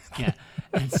 Yeah. Yeah.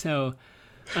 And so,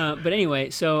 but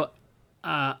anyway,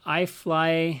 I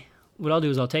fly. What I'll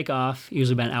do is I'll take off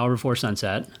usually about an hour before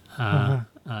sunset.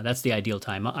 That's the ideal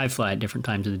time. I fly at different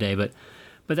times of the day, but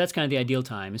that's kind of the ideal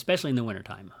time, especially in the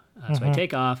wintertime. So I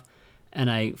take off and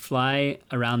I fly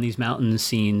around these mountain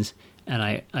scenes, and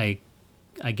I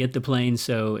get the plane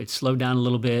so it's slowed down a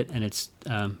little bit and it's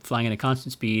flying at a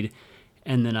constant speed.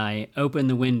 And then I open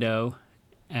the window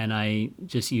and I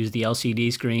just use the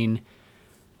LCD screen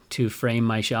to frame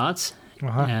my shots.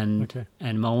 And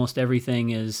almost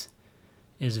everything is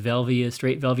Velvia,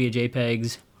 straight Velvia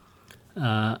JPEGs.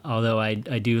 Although I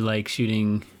do like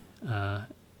shooting,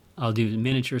 I'll do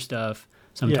miniature stuff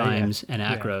sometimes and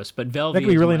acros. But Velvia that could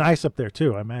be really nice up there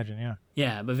too, I imagine. Yeah.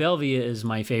 Yeah, but Velvia is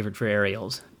my favorite for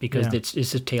aerials because it's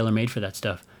just tailor-made for that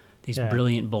stuff. These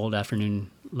brilliant, bold afternoon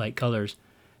light colors.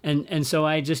 And so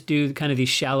I just do kind of these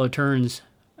shallow turns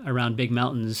around big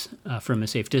mountains from a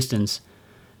safe distance,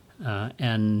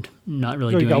 and not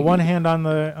really doing. You got one hand on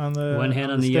the one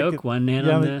hand on the yoke, one hand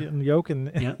on the yoke, and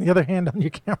the other hand on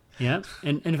your camera. Yeah,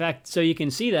 and in fact, so you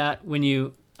can see that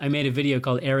when I made a video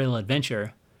called Aerial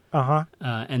Adventure.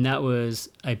 And that was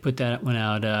I put that one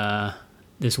out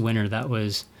this winter. That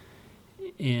was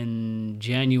in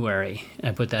January.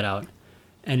 I put that out,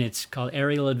 and it's called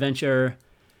Aerial Adventure.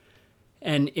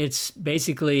 And it's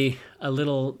basically a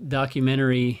little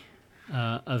documentary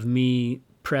of me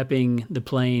prepping the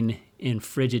plane in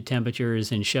frigid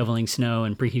temperatures and shoveling snow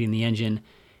and preheating the engine,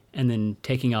 and then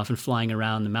taking off and flying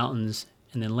around the mountains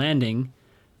and then landing,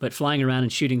 but flying around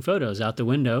and shooting photos out the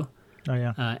window. Oh,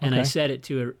 yeah. And I set it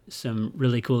to some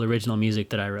really cool original music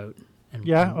that I wrote and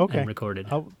recorded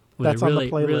with a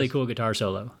really cool guitar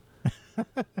solo.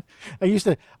 I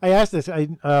asked this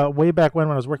way back when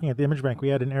I was working at the Image Bank. We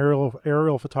had an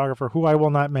aerial photographer who I will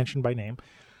not mention by name.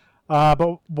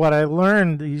 But what I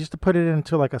learned, he used to put it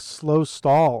into like a slow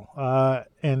stall,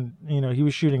 and he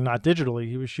was shooting not digitally,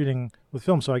 he was shooting with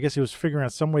film. So I guess he was figuring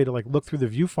out some way to like look through the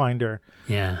viewfinder,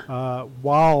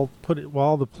 while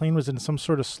the plane was in some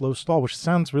sort of slow stall, which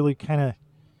sounds really kind of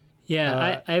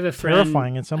I have a friend.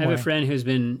 Terrifying in some way. I have a friend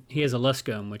he has a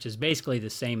Luscombe, which is basically the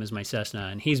same as my Cessna,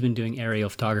 and he's been doing aerial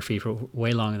photography for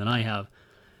way longer than I have.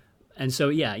 And so,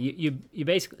 you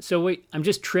basically, I'm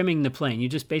just trimming the plane. You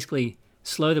just basically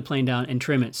slow the plane down and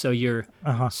trim it so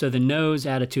so the nose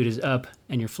attitude is up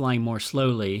and you're flying more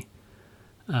slowly.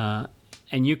 And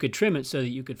you could trim it so that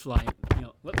you could fly, hit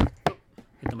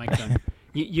the microphone.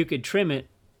 You could trim it.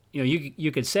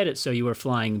 You could set it so you were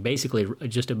flying basically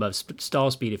just above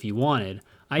stall speed if you wanted.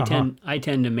 I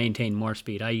tend to maintain more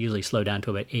speed. I usually slow down to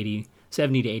about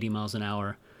 70 to 80 miles an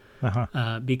hour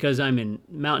because I'm in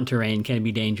mountain terrain, can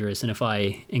be dangerous. And if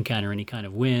I encounter any kind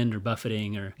of wind or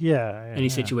buffeting or any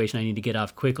situation I need to get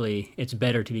off quickly, it's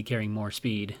better to be carrying more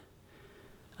speed.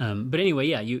 But anyway,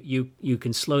 you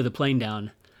can slow the plane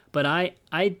down. But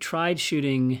I tried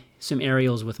shooting some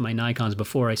aerials with my Nikons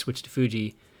before I switched to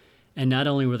Fuji. And not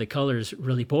only were the colors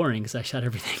really boring because I shot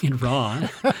everything in RAW.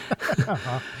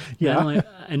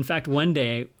 In fact, one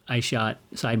day I shot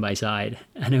side by side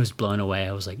and I was blown away.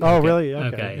 I was like, "Oh, really?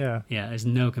 Okay. Yeah. There's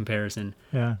no comparison."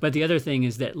 Yeah. But the other thing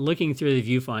is that looking through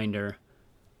the viewfinder,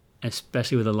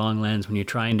 especially with a long lens, when you're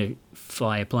trying to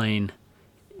fly a plane,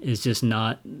 is just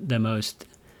not the most.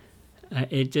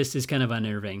 It just is kind of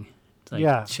unnerving.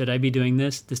 Like, should I be doing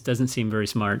this? This doesn't seem very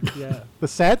smart. Yeah. The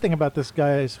sad thing about this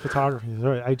guy's photography,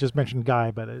 I just mentioned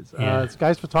Guy, but this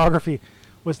guy's photography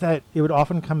was that it would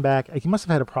often come back. He must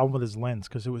have had a problem with his lens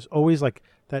because it was always like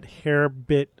that hair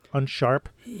bit unsharp.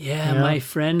 Yeah, my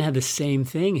friend had the same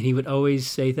thing. He would always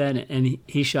say that, and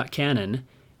he shot Canon,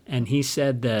 and he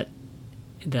said that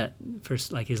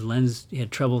first, like his lens, he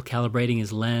had trouble calibrating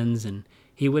his lens, and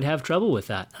he would have trouble with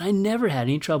that. And I never had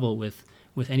any trouble with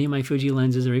with any of my Fuji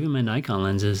lenses or even my Nikon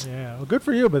lenses. Yeah, well, good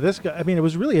for you. But this guy, I mean, it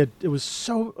was really it was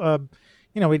so.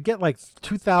 We'd get like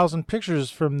 2,000 pictures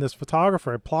from this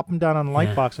photographer. I plop them down on the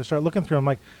light box. I start looking through them,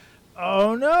 like,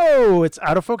 oh no, it's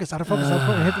out of focus, out of focus, out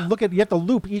of focus. You have to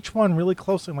loop each one really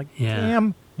closely. I'm like,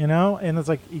 damn, and it's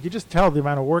like you could just tell the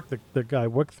amount of work the guy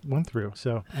went through.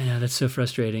 So I know, that's so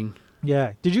frustrating.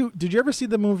 Yeah. Did you ever see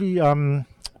the movie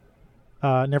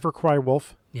Never Cry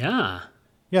Wolf? Yeah.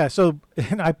 Yeah. So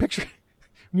and I picture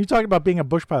when you talk about being a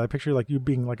bush pilot, I picture like you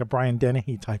being like a Brian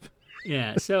Dennehy type.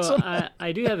 Yeah, so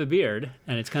I do have a beard,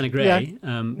 and it's kind of gray, but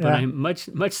I'm much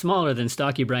smaller than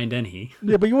stocky Brian Dennehy.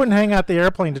 Yeah, but you wouldn't hang out the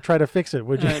airplane to try to fix it,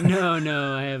 would you?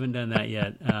 No, I haven't done that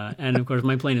yet. And of course,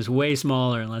 my plane is way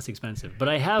smaller and less expensive. But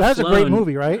I have That's flown, a great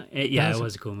movie, right? It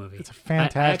was a cool movie. It's a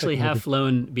fantastic I actually movie. have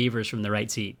flown beavers from the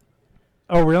right seat.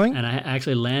 Oh, really? And I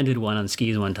actually landed one on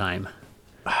skis one time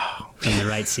from the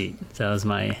right seat. So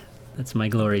that's my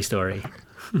glory story.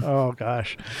 Oh,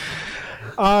 gosh.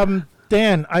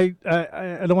 Dan, I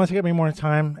don't want to take up any more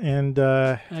time, and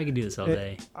I could do this all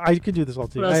day. I could do this all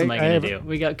day. What else am I going to do?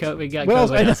 We got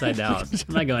COVID outside the house.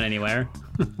 I'm not going anywhere.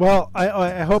 Well,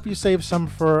 I hope you save some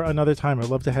for another time. I'd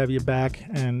love to have you back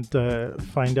and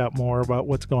find out more about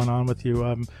what's going on with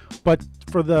you. But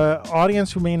for the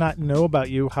audience who may not know about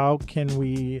you, how can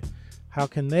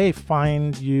they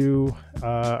find you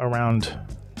around?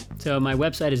 So my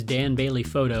website is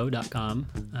danbaileyphoto.com.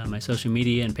 My social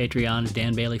media and Patreon is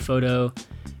Dan Bailey Photo.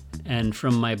 And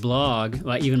from my blog,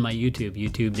 well, even my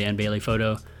YouTube Dan Bailey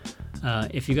Photo.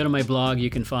 If you go to my blog,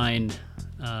 you can find,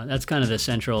 that's kind of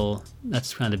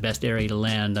the best area to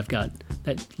land. I've got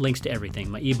that links to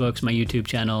everything. My ebooks, my YouTube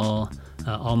channel,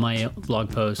 all my blog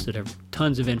posts that have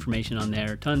tons of information on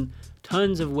there.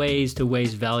 Tons of ways to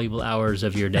waste valuable hours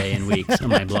of your day and weeks on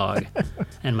my blog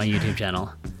and my YouTube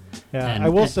channel. Yeah, I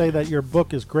will say that your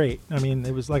book is great. I mean,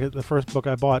 it was like the first book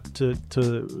I bought to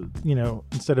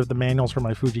instead of the manuals for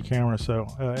my Fuji camera. So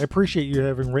I appreciate you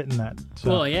having written that. So.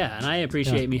 Well, yeah, and I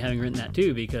appreciate me having written that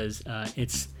too, because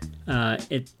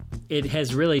it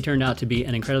has really turned out to be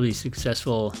an incredibly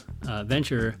successful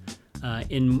venture.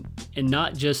 In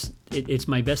not just it's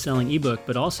my best-selling ebook,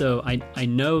 but also I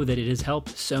know that it has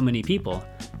helped so many people,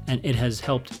 and it has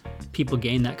helped people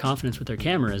gain that confidence with their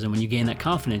cameras. And when you gain that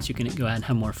confidence, you can go out and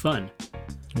have more fun.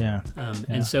 Yeah.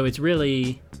 And so it's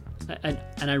really,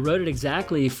 and I wrote it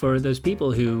exactly for those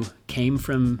people who came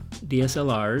from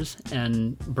DSLRs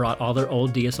and brought all their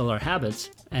old DSLR habits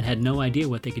and had no idea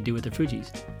what they could do with their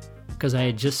Fujis, because I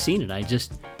had just seen it. I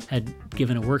just had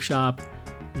given a workshop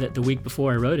that the week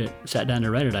before I wrote it, sat down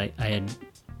to write it. I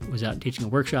was out teaching a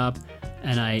workshop,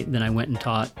 and then I went and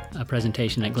taught a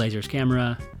presentation at Glazer's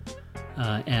Camera,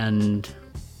 and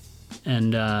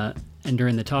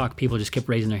during the talk, people just kept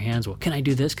raising their hands. Well, can I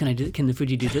do this? Can the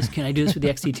Fuji do this? Can I do this with the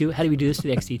X-T2? How do we do this with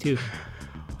the X-T2?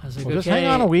 I was like, just hang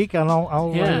on a week, and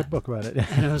I'll write a book about it.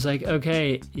 And I was like,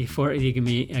 okay, you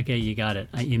got it.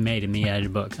 You made me added a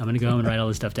book. I'm gonna go and write all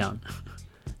this stuff down.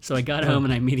 So I got home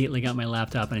and I immediately got my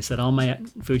laptop and I set all my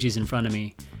Fujis in front of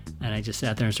me, and I just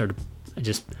sat there and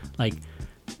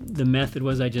the method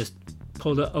was I just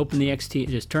open the XT,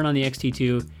 just turn on the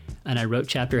XT2, and I wrote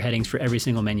chapter headings for every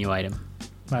single menu item.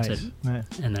 Nice. And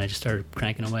then I just started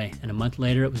cranking away, and a month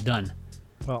later it was done.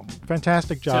 Well,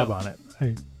 fantastic job on it.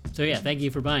 So yeah, thank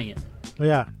you for buying it.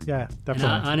 Yeah, definitely.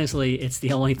 And honestly, it's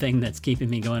the only thing that's keeping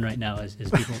me going right now is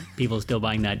people still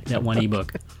buying that one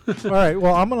ebook. All right,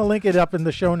 well, I'm going to link it up in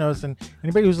the show notes, and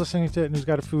anybody who's listening to it and who's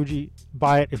got a Fuji,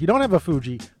 buy it. If you don't have a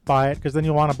Fuji, buy it, because then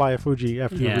you'll want to buy a Fuji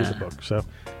after you read the book. So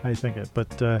I think it.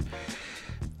 But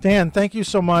Dan, thank you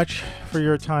so much for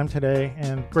your time today,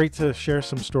 and great to share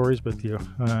some stories with you.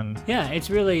 Yeah, it's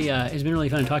been really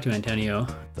fun to talk to you, Antonio.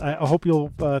 I hope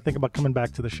you'll think about coming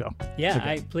back to the show.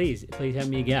 Yeah, please have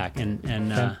me back,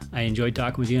 and I enjoyed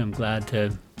talking with you. I'm glad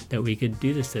that we could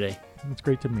do this today. It's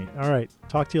great to meet. All right,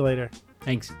 talk to you later.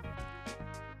 Thanks.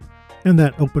 And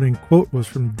that opening quote was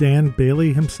from Dan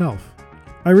Bailey himself.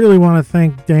 I really want to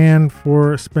thank Dan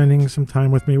for spending some time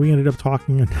with me. We ended up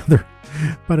talking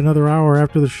about another hour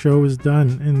after the show was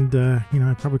done, and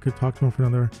I probably could talk to him for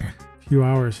another few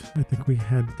hours. I think we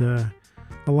had a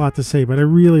lot to say, but I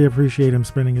really appreciate him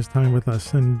spending his time with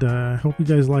us, and I hope you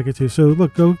guys like it too. So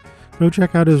look, go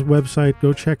check out his website,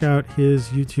 go check out his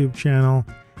YouTube channel,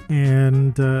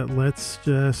 and let's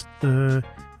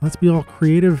be all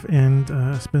creative and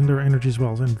spend our energies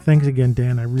well. And thanks again,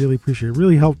 Dan. I really appreciate it. It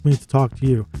really helped me to talk to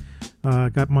you.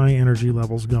 Got my energy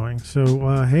levels going.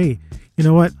 So, hey, you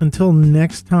know what? Until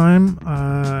next time,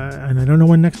 and I don't know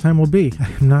when next time will be.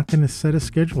 I'm not going to set a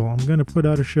schedule. I'm going to put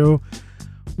out a show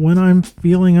when I'm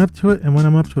feeling up to it and when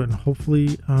I'm up to it. And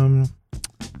hopefully,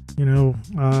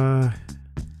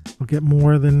 I'll get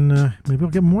more than maybe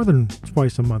I'll get more than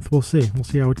twice a month. We'll see. We'll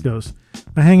see how it goes.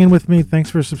 Hang in with me.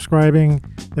 Thanks for subscribing.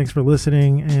 Thanks for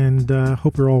listening, and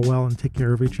hope you're all well and take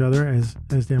care of each other. As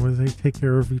Dan would say, take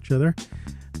care of each other.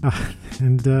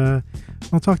 And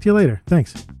I'll talk to you later.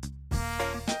 Thanks.